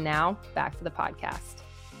 And now back to the podcast.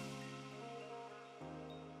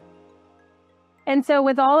 And so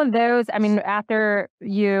with all of those, I mean, after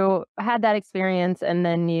you had that experience and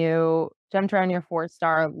then you jumped around your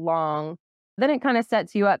 4-star long, then it kind of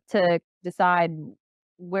sets you up to decide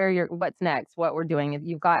what's next, what we're doing. If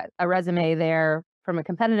you've got a resume there from a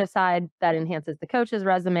competitive side that enhances the coach's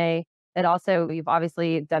resume, it also, you've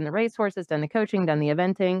obviously done the racehorses, done the coaching, done the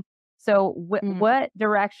eventing. So what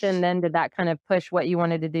direction then did that kind of push what you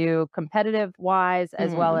wanted to do competitive wise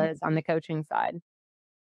as well as on the coaching side?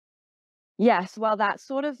 Yes, well, that's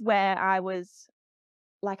sort of where I was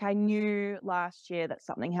like, I knew last year that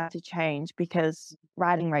something had to change because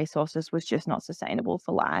riding racehorses was just not sustainable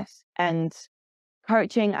for life. And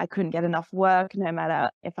coaching, I couldn't get enough work no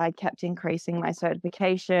matter if I kept increasing my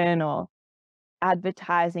certification or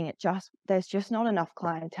advertising. There's just not enough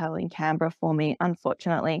clientele in Canberra for me,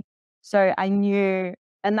 unfortunately. So I knew,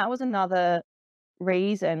 and that was another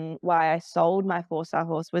reason why I sold my 4-star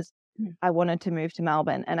horse was I wanted to move to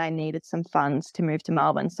Melbourne and I needed some funds to move to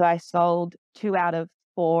Melbourne. So I sold 2 out of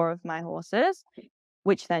 4 of my horses,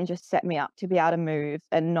 which then just set me up to be able to move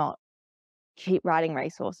and not keep riding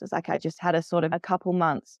racehorses. Like I just had a sort of a couple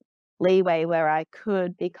months leeway where I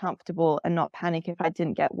could be comfortable and not panic if I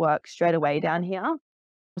didn't get work straight away down here.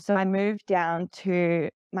 So I moved down to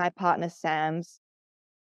my partner Sam's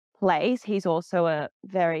place. He's also a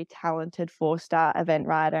very talented 4-star event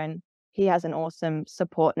rider and he has an awesome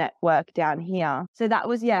support network down here. So that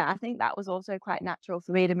was, I think that was also quite natural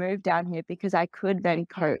for me to move down here because I could then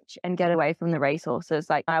coach and get away from the racehorses.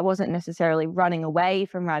 Like I wasn't necessarily running away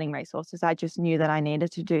from riding racehorses. I just knew that I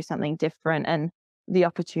needed to do something different. And the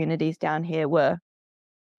opportunities down here were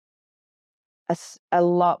a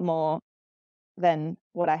lot more than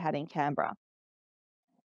what I had in Canberra.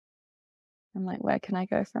 I'm like, where can I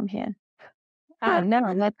go from here?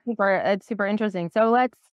 No, that's super interesting. So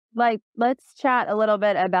let's chat a little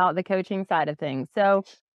bit about the coaching side of things. So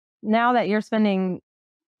now that you're spending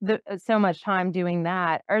so much time doing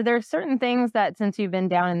that, are there certain things that since you've been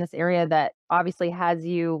down in this area that obviously has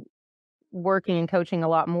you working and coaching a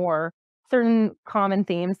lot more, certain common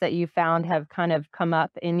themes that you found have kind of come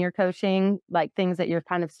up in your coaching, like things that you're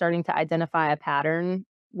kind of starting to identify a pattern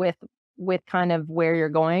with kind of where you're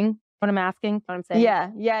going? What I'm asking, what I'm saying?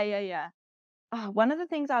 Yeah. One of the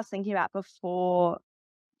things I was thinking about before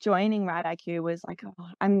joining Ride IQ was like,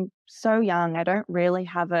 I'm so young. I don't really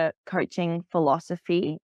have a coaching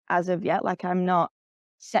philosophy as of yet. Like I'm not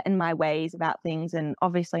set in my ways about things. And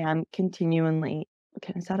obviously I'm continually,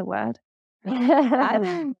 is that a word?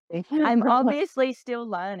 I'm obviously still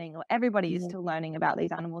learning, or everybody is still learning about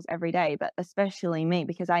these animals every day, but especially me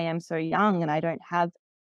because I am so young and I don't have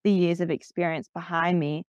the years of experience behind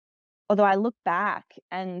me. Although I look back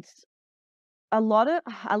and a lot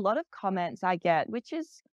of comments I get, which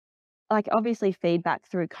is like obviously feedback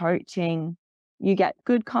through coaching, you get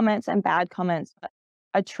good comments and bad comments. But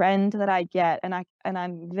a trend that I get, and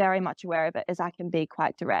I'm very much aware of it, is I can be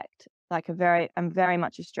quite direct. Like I'm very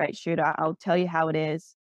much a straight shooter. I'll tell you how it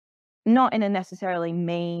is, not in a necessarily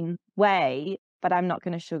mean way, but I'm not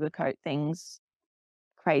going to sugarcoat things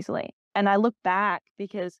crazily. And I look back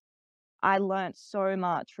because I learnt so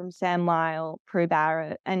much from Sam Lyle, Prue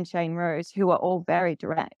Barrett, and Shane Rose, who were all very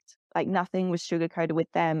direct. Like nothing was sugarcoated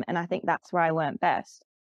with them. And I think that's where I learnt best.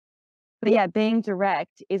 But yeah, being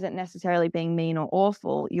direct isn't necessarily being mean or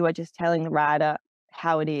awful. You are just telling the rider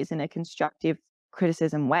how it is in a constructive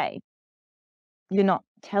criticism way. You're not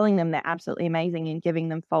telling them they're absolutely amazing and giving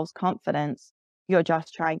them false confidence. You're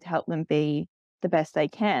just trying to help them be the best they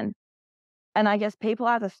can. And I guess people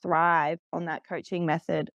either thrive on that coaching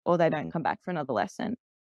method or they don't come back for another lesson.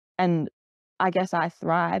 And I guess I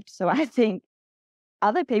thrived. So I think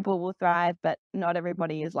other people will thrive, but not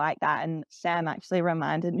everybody is like that. And Sam actually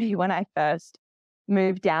reminded me when I first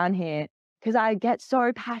moved down here, because I get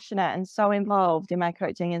so passionate and so involved in my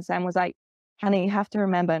coaching. And Sam was like, honey, you have to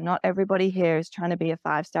remember, not everybody here is trying to be a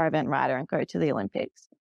 5-star event rider and go to the Olympics.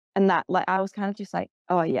 And that, like, I was kind of just like,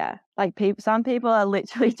 oh yeah, like some people are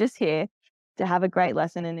literally just here to have a great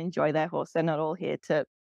lesson and enjoy their horse. They're not all here to,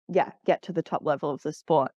 get to the top level of the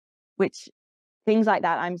sport, which things like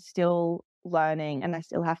that I'm still learning, and I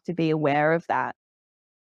still have to be aware of that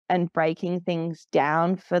and breaking things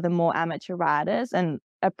down for the more amateur riders and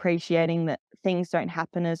appreciating that things don't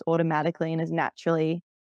happen as automatically and as naturally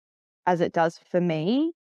as it does for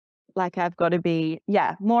me. Like, I've got to be,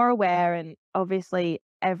 more aware. And obviously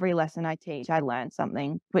every lesson I teach, I learn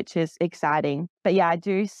something, which is exciting. But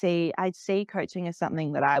I see coaching as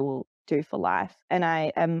something that I will do for life. And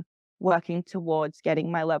I am working towards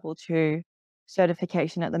getting my level 2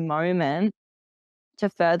 certification at the moment to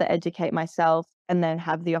further educate myself and then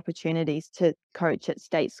have the opportunities to coach at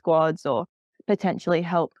state squads or potentially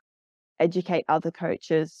help educate other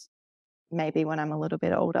coaches maybe when I'm a little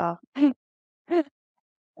bit older.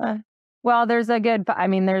 Well, there's a good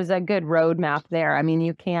roadmap there. I mean,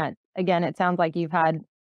 you can't, again, it sounds like you've had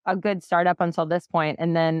a good start up until this point.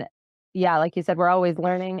 And then, like you said, we're always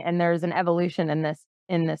learning, and there's an evolution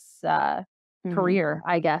in this career,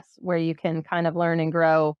 I guess, where you can kind of learn and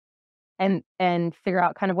grow and figure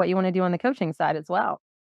out kind of what you want to do on the coaching side as well.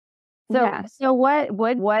 So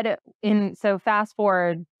fast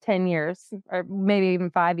forward 10 years or maybe even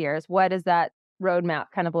 5 years, what does that roadmap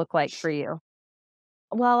kind of look like for you?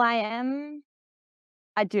 Well, I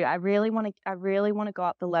really want to go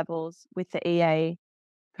up the levels with the EA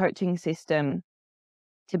coaching system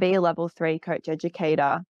to be a level 3 coach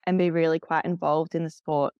educator and be really quite involved in the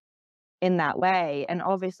sport in that way. And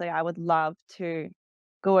obviously I would love to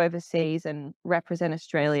go overseas and represent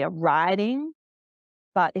Australia riding.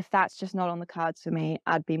 But if that's just not on the cards for me,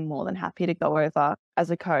 I'd be more than happy to go over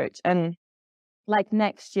as a coach. And like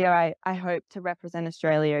next year, I hope to represent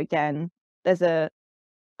Australia again. There's a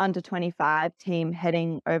under 25 team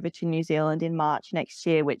heading over to New Zealand in March next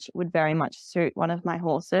year, which would very much suit one of my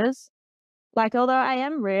horses. Like, although I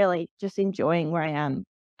am really just enjoying where I am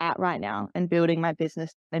at right now and building my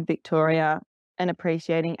business in Victoria and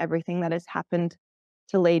appreciating everything that has happened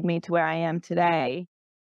to lead me to where I am today.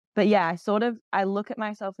 But I look at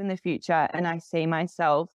myself in the future and I see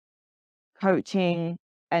myself coaching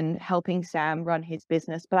and helping Sam run his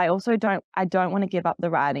business. But I also don't want to give up the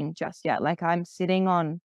riding just yet. Like, I'm sitting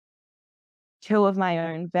on 2 of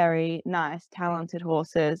my own very nice, talented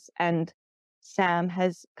horses, and Sam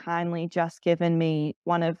has kindly just given me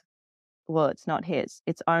one of, well, it's not his,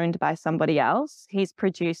 it's owned by somebody else. He's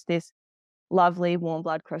produced this lovely warm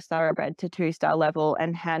blood cross thoroughbred to 2-star level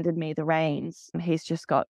and handed me the reins. He's just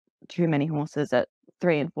got too many horses at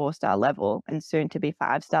 3 and 4-star level and soon to be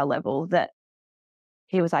 5-star level that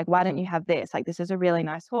he was like, why don't you have this? Like, this is a really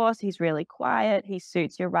nice horse. He's really quiet. He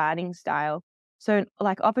suits your riding style. So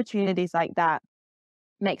like opportunities like that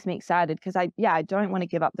makes me excited because I don't want to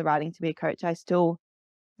give up the riding to be a coach. I still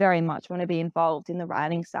very much want to be involved in the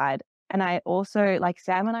riding side. And I also, like,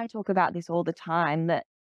 Sam and I talk about this all the time, that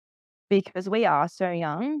because we are so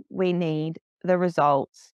young, we need the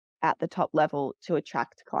results at the top level to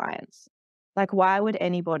attract clients. Like, why would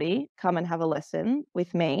anybody come and have a lesson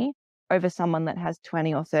with me over someone that has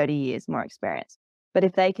 20 or 30 years more experience? But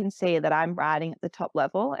if they can see that I'm riding at the top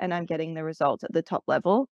level and I'm getting the results at the top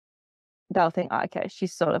level, they'll think, oh, okay,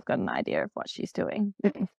 she's sort of got an idea of what she's doing.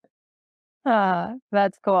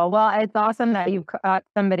 That's cool. Well, it's awesome that you've got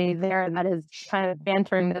somebody there that is kind of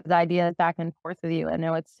bantering those ideas back and forth with you. I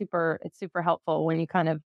know it's super helpful when you kind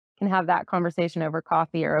of can have that conversation over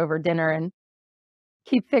coffee or over dinner and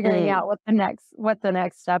keep figuring out what the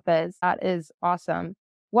next step is. That is awesome.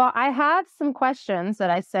 Well, I have some questions that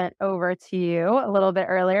I sent over to you a little bit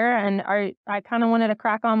earlier, and I kind of wanted to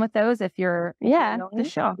crack on with those if you're for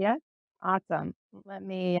sure. Yeah. Awesome. Let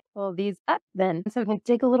me pull these up then so we can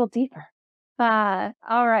dig a little deeper.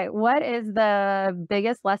 All right. What is the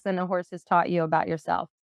biggest lesson a horse has taught you about yourself?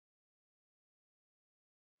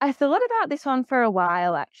 I thought about this one for a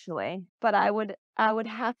while actually, but I would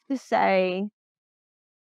have to say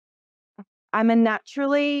I'm a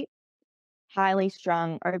naturally highly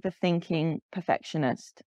strung, overthinking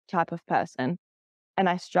perfectionist type of person, and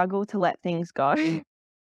I struggle to let things go.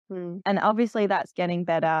 And obviously that's getting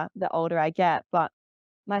better the older I get, but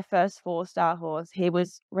my first 4-star horse, he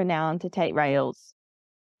was renowned to take rails.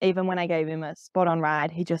 Even when I gave him a spot on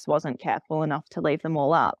ride, he just wasn't careful enough to leave them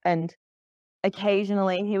all up. And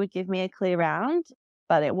occasionally he would give me a clear round,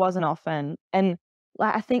 but it wasn't often. And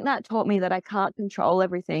like, I think that taught me that I can't control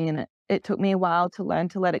everything, and it took me a while to learn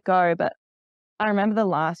to let it go. But I remember the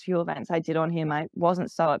last few events I did on him, I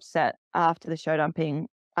wasn't so upset after the show dumping.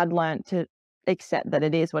 I'd learned to accept that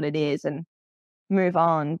it is what it is and move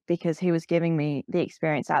on, because he was giving me the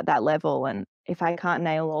experience at that level. And if I can't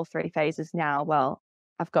nail all 3 phases now, well,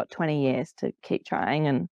 I've got 20 years to keep trying.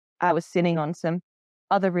 And I was sitting on some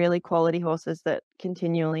other really quality horses that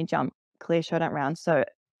continually jump clear show dump rounds. So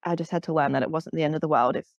I just had to learn that it wasn't the end of the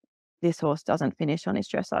world if this horse doesn't finish on his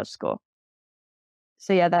dressage score.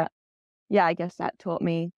 So yeah, I guess that taught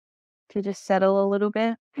me to just settle a little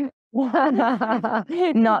bit.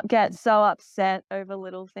 Not get so upset over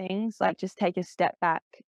little things, like just take a step back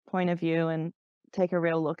point of view and take a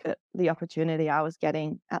real look at the opportunity I was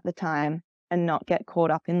getting at the time, and not get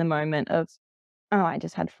caught up in the moment of, oh, I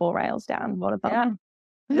just had 4 rails down. What about? Yeah.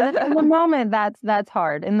 In the moment, that's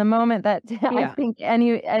hard. In the moment, that I Yeah. think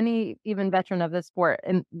any even veteran of the sport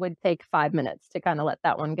would take 5 minutes to kind of let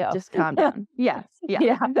that one go. Just calm down. Yes. Yeah.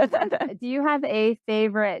 Yeah. Do you have a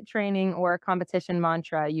favorite training or competition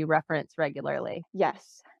mantra you reference regularly?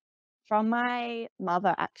 Yes. From my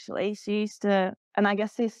mother, actually. She used to, and I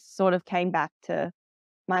guess this sort of came back to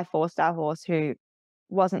my 4-star horse, who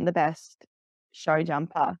wasn't the best show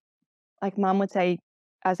jumper. Like, Mum would say,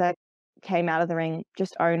 as I came out of the ring,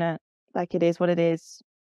 just own it. Like, it is what it is.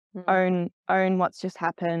 Own what's just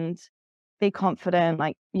happened. Be confident.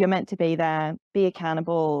 Like, you're meant to be there. Be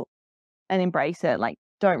accountable and embrace it. Like,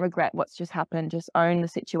 don't regret what's just happened. Just own the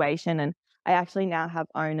situation. And I actually now have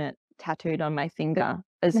own it tattooed on my finger.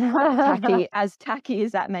 As tacky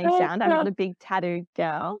as that may sound, I'm not a big tattooed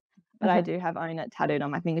girl, but I do have own it tattooed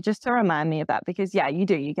on my finger, just to remind me of that. Because yeah, you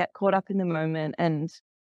get caught up in the moment, and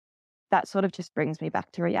that sort of just brings me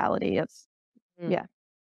back to reality. It's Yeah,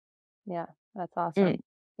 that's awesome.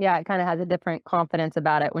 Yeah, it kind of has a different confidence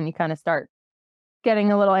about it when you kind of start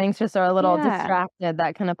getting a little anxious or a little distracted.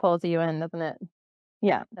 That kind of pulls you in, doesn't it?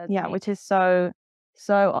 Yeah. That's Yeah, neat. which is so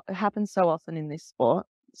it happens so often in this sport,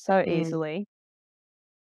 so easily.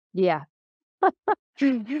 Yeah.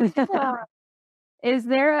 Is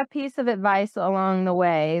there a piece of advice along the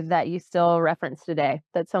way that you still reference today,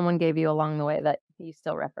 that someone gave you along the way that you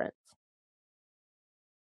still reference?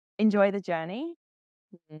 Enjoy the journey.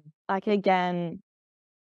 Like, again,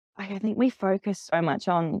 I think we focus so much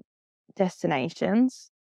on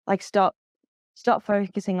destinations. Like, stop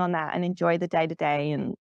focusing on that and enjoy the day to day.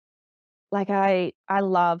 And like, I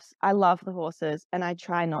love the horses, and I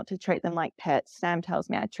try not to treat them like pets. Sam tells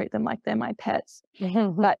me I treat them like they're my pets,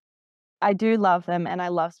 but I do love them, and I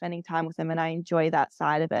love spending time with them, and I enjoy that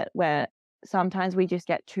side of it, where sometimes we just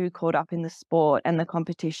get too caught up in the sport and the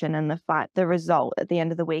competition and the fight, the result at the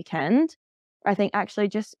end of the weekend. I think actually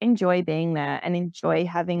just enjoy being there and enjoy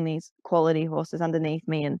having these quality horses underneath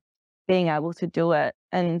me and being able to do it.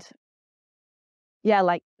 And yeah,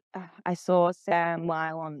 like, I saw Sam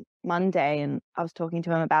Lyle on Monday, and I was talking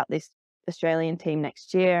to him about this Australian team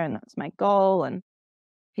next year, and that's my goal. And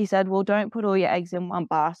he said, well, don't put all your eggs in one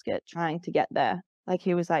basket trying to get there. Like,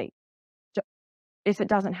 he was like, if it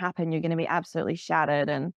doesn't happen, you're going to be absolutely shattered.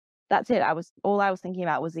 And that's it. All I was thinking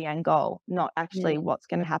about was the end goal, not actually what's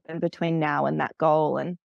going to happen between now and that goal.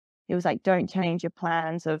 And he was like, don't change your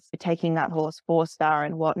plans of taking that horse 4-star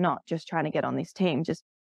and whatnot, just trying to get on this team. Just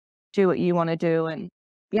do what you want to do, and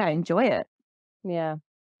yeah, enjoy it. Yeah.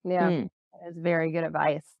 That's very good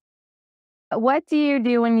advice. What do you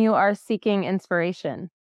do when you are seeking inspiration?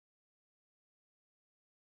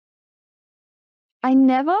 I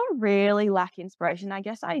never really lack inspiration. I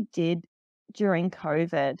guess I did during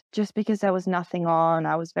COVID, just because there was nothing on.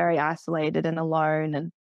 I was very isolated and alone.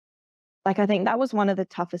 And like, I think that was one of the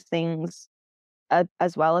toughest things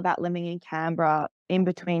as well about living in Canberra in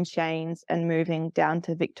between Shane's and moving down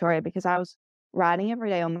to Victoria, because I was riding every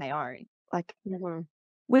day on my own. Like,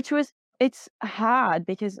 it's hard,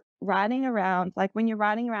 because riding around, like, when you're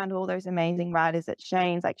riding around all those amazing riders at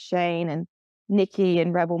Shane's, like Shane and Nikki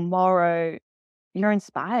and Rebel Morrow, you're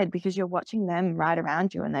inspired because you're watching them ride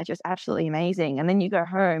around you, and they're just absolutely amazing. And then you go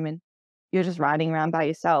home and you're just riding around by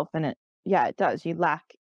yourself, and it does. You lack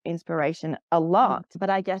inspiration a lot. But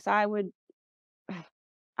I guess I would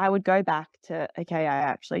go back to, okay, I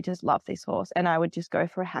actually just love this horse, and I would just go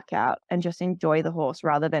for a hack out and just enjoy the horse,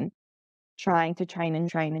 rather than trying to train and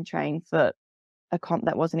train and train for a comp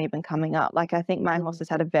that wasn't even coming up. Like, I think my horse has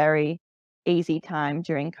had a very easy time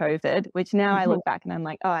during COVID, which now I look back and I'm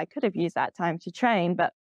like, oh, I could have used that time to train,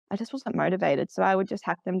 but I just wasn't motivated. So I would just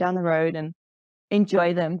hack them down the road and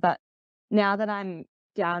enjoy them. But now that I'm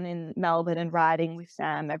down in Melbourne and riding with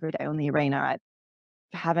Sam every day on the arena, I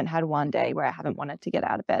haven't had one day where I haven't wanted to get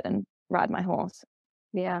out of bed and ride my horse.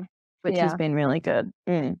 Yeah. which has Yeah. been really good.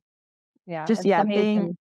 Yeah. Just, It's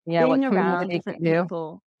amazing. Yeah. What being around community different can do.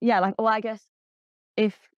 people. Yeah, like, well, I guess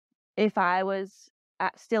if I was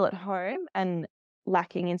still at home and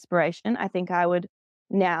lacking inspiration, I think I would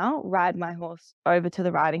now ride my horse over to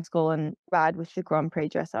the riding school and ride with the Grand Prix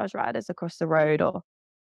dressage riders across the road, or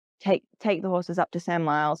take the horses up to Sam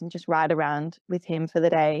Miles and just ride around with him for the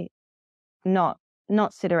day, not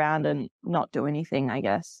sit around and not do anything, I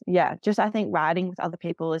guess. Yeah, just I think riding with other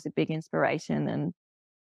people is a big inspiration, and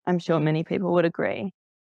I'm sure many people would agree.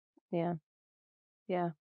 Yeah. Yeah.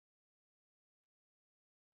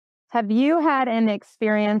 Have you had an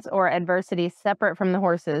experience or adversity separate from the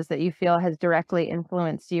horses that you feel has directly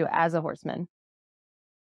influenced you as a horseman?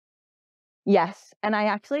 Yes, and I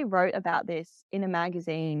actually wrote about this in a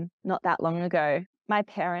magazine not that long ago. My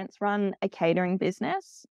parents run a catering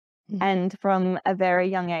business, and from a very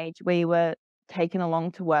young age, we were taken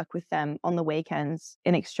along to work with them on the weekends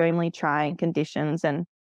in extremely trying conditions and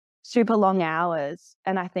super long hours.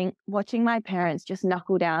 And I think watching my parents just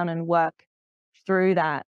knuckle down and work through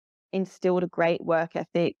that instilled a great work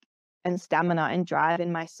ethic and stamina and drive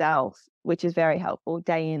in myself, which is very helpful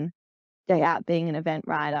day in, day out being an event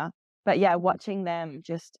rider. But yeah, watching them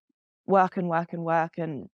just work and work and work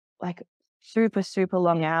and like super, super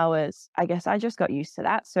long hours, I guess I just got used to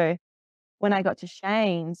that. So when I got to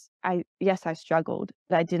Shane's, I struggled,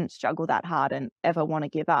 but I didn't struggle that hard and ever want to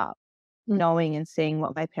give up. Knowing and seeing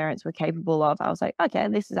what my parents were capable of, I was like, okay,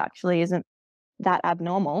 this is actually isn't that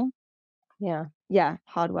abnormal. Yeah. Yeah,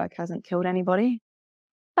 hard work hasn't killed anybody.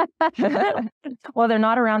 Well, they're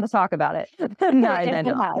not around to talk about it. No, If they're it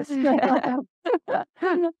not. has.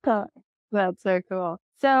 That's so cool.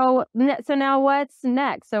 So now what's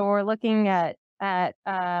next? So we're looking at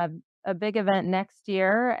a big event next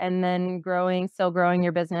year, and then still growing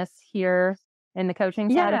your business here in the coaching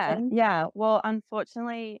side of things. Yeah. Well,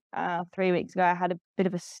 unfortunately, 3 weeks ago, I had a bit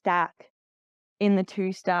of a stack in the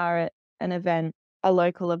 2-star at an event, a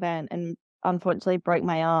local event, and unfortunately broke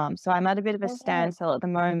my arm. So I'm at a bit of a standstill at the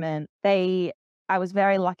moment. I was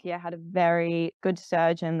very lucky. I had a very good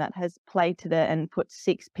surgeon that has plated it and put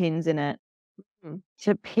 6 pins in it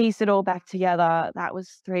to piece it all back together. That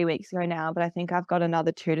was 3 weeks ago now, but I think I've got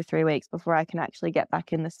another 2 to 3 weeks before I can actually get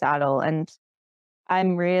back in the saddle. And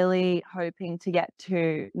I'm really hoping to get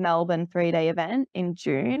to Melbourne 3-day event in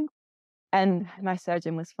June. And my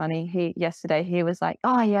surgeon was funny. Yesterday he was like,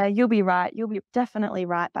 "Oh yeah, you'll be right. You'll be definitely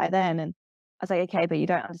right by then." And I was like, "Okay, but you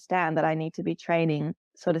don't understand that I need to be training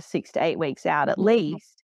sort of 6 to 8 weeks out at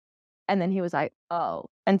least." And then he was like, "Oh,"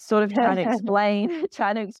 and sort of trying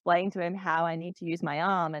to explain to him how I need to use my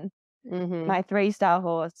arm. And my 3-star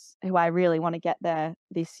horse, who I really want to get there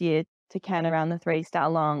this year to can around the 3-star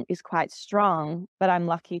long, is quite strong, but I'm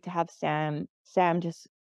lucky to have Sam.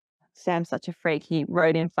 Sam's such a freak. He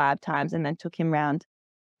rode in 5 times and then took him round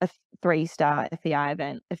a 3-star FEI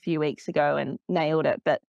event a few weeks ago and nailed it.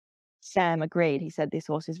 But Sam agreed. He said, "This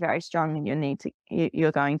horse is very strong and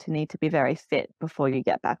you're going to need to be very fit before you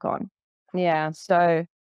get back on." Yeah. So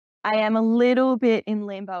I am a little bit in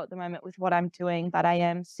limbo at the moment with what I'm doing, but I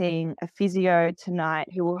am seeing a physio tonight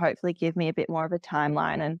who will hopefully give me a bit more of a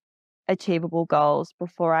timeline and achievable goals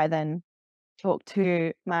before I then talk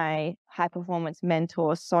to my high performance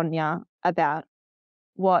mentor, Sonia, about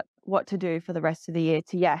what to do for the rest of the year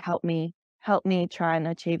to help me try and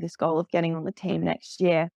achieve this goal of getting on the team next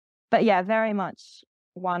year. But yeah, very much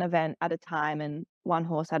one event at a time and one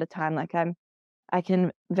horse at a time. Like I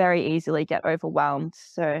can very easily get overwhelmed,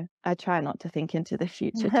 so I try not to think into the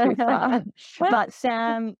future too far. But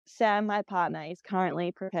Sam, my partner, is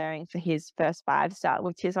currently preparing for his first 5-star,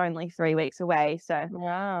 which is only 3 weeks away. So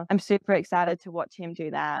Wow. I'm super excited to watch him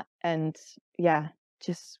do that. And yeah,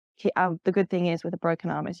 just the good thing is with a broken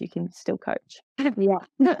arm is you can still coach. Yeah.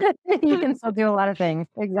 You can still do a lot of things.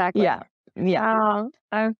 Exactly. Yeah.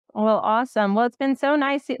 Well, awesome. Well, it's been so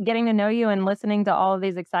nice getting to know you and listening to all of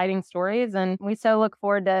these exciting stories. And we so look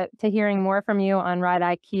forward to hearing more from you on Ride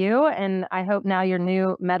IQ. And I hope now your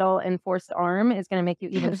new metal enforced arm is going to make you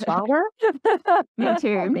even stronger.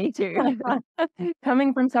 Me too.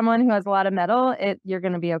 Coming from someone who has a lot of metal, you're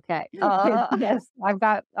going to be okay. Yes, I've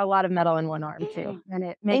got a lot of metal in one arm too. And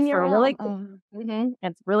it makes for a really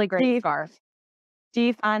it's really great scar. Do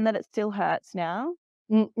you find that it still hurts now?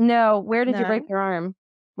 No. Where did you break your arm?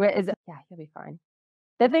 Where is it? Yeah, you'll be fine.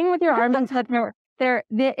 The thing with your arm is that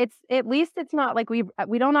it's at least it's not like we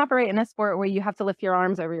don't operate in a sport where you have to lift your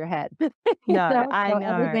arms over your head. No, I know.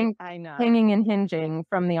 Everything's hanging and hinging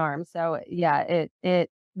from the arm. So yeah, the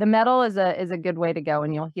metal is a good way to go,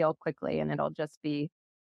 and you'll heal quickly, and it'll just be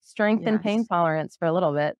strength and pain Yes. tolerance for a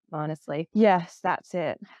little bit, honestly. Yes, that's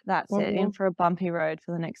it. That's it. In Mhm. for a bumpy road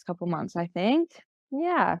for the next couple months, I think.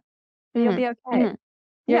 Yeah, but you'll Mhm, be okay. mhm.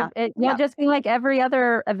 Yeah, You'll yeah. just be like every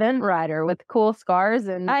other event rider with cool scars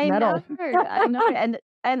and I medals. know, I know,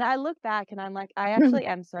 and I look back and I'm like, I actually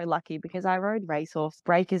am so lucky because I rode racehorse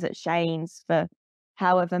breakers at Shane's for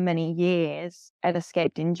however many years and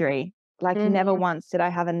escaped injury. Like never Mhm. once did I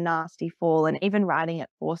have a nasty fall, and even riding at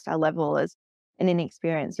 4-star level as an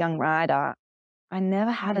inexperienced young rider, I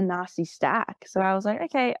never had a nasty stack. So I was like,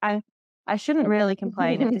 okay, I shouldn't really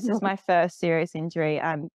complain. If this is my first serious injury,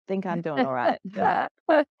 I think I'm doing all right.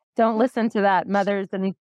 Don't listen to that, mothers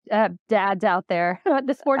and dads out there.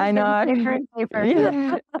 The sport I is getting safer know. and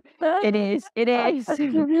safer. Yeah, it is. It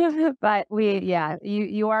is. But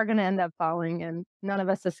you are going to end up falling, and none of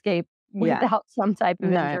us escape Yeah. without some type of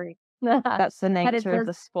No, injury. that's the But it nature of does,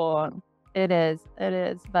 the sport. it is,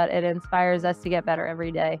 but it inspires us to get better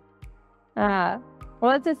every day.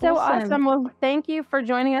 Well, it's just so awesome. Well, thank you for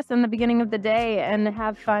joining us in the beginning of the day, and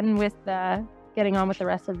have fun with getting on with the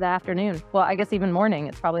rest of the afternoon. Well, I guess even morning.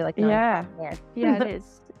 It's probably like 9 Yeah. there. Yeah, it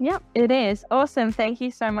is. Yep. It is. Awesome. Thank you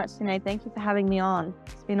so much, Sinead. Thank you for having me on.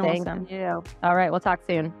 It's been Thank awesome. you. All right. We'll talk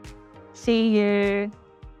soon. See you.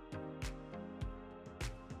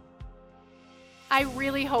 I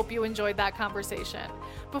really hope you enjoyed that conversation.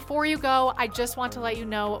 Before you go, I just want to let you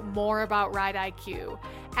know more about Ride IQ.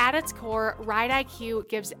 At its core, Ride IQ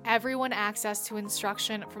gives everyone access to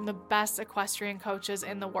instruction from the best equestrian coaches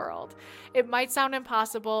in the world. It might sound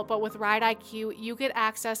impossible, but with Ride IQ, you get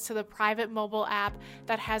access to the private mobile app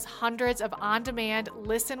that has hundreds of on-demand,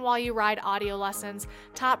 listen while you ride audio lessons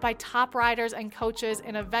taught by top riders and coaches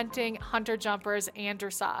in eventing, hunter jumpers, and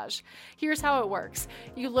dressage. Here's how it works.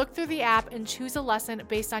 You look through the app and choose a lesson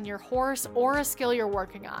based on your horse or a skill you're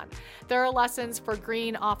working on. There are lessons for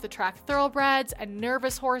green off-the-track thoroughbreds and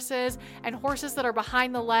nervous horses and horses that are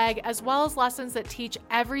behind the leg, as well as lessons that teach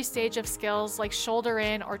every stage of skills like shoulder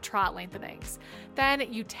in or trot lengthenings. Then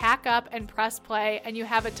you tack up and press play, and you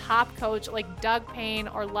have a top coach like Doug Payne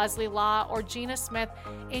or Leslie Law or Gina Smith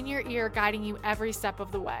in your ear guiding you every step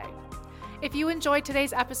of the way. If you enjoyed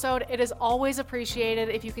today's episode, it is always appreciated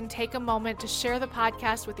if you can take a moment to share the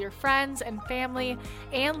podcast with your friends and family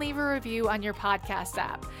and leave a review on your podcast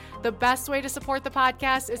app. The best way to support the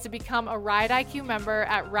podcast is to become a Ride IQ member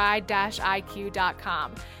at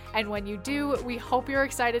ride-iq.com. And when you do, we hope you're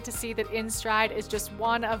excited to see that InStride is just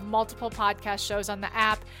one of multiple podcast shows on the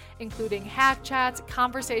app, including hack chats,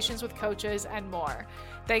 conversations with coaches, and more.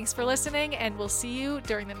 Thanks for listening, and we'll see you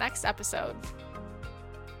during the next episode.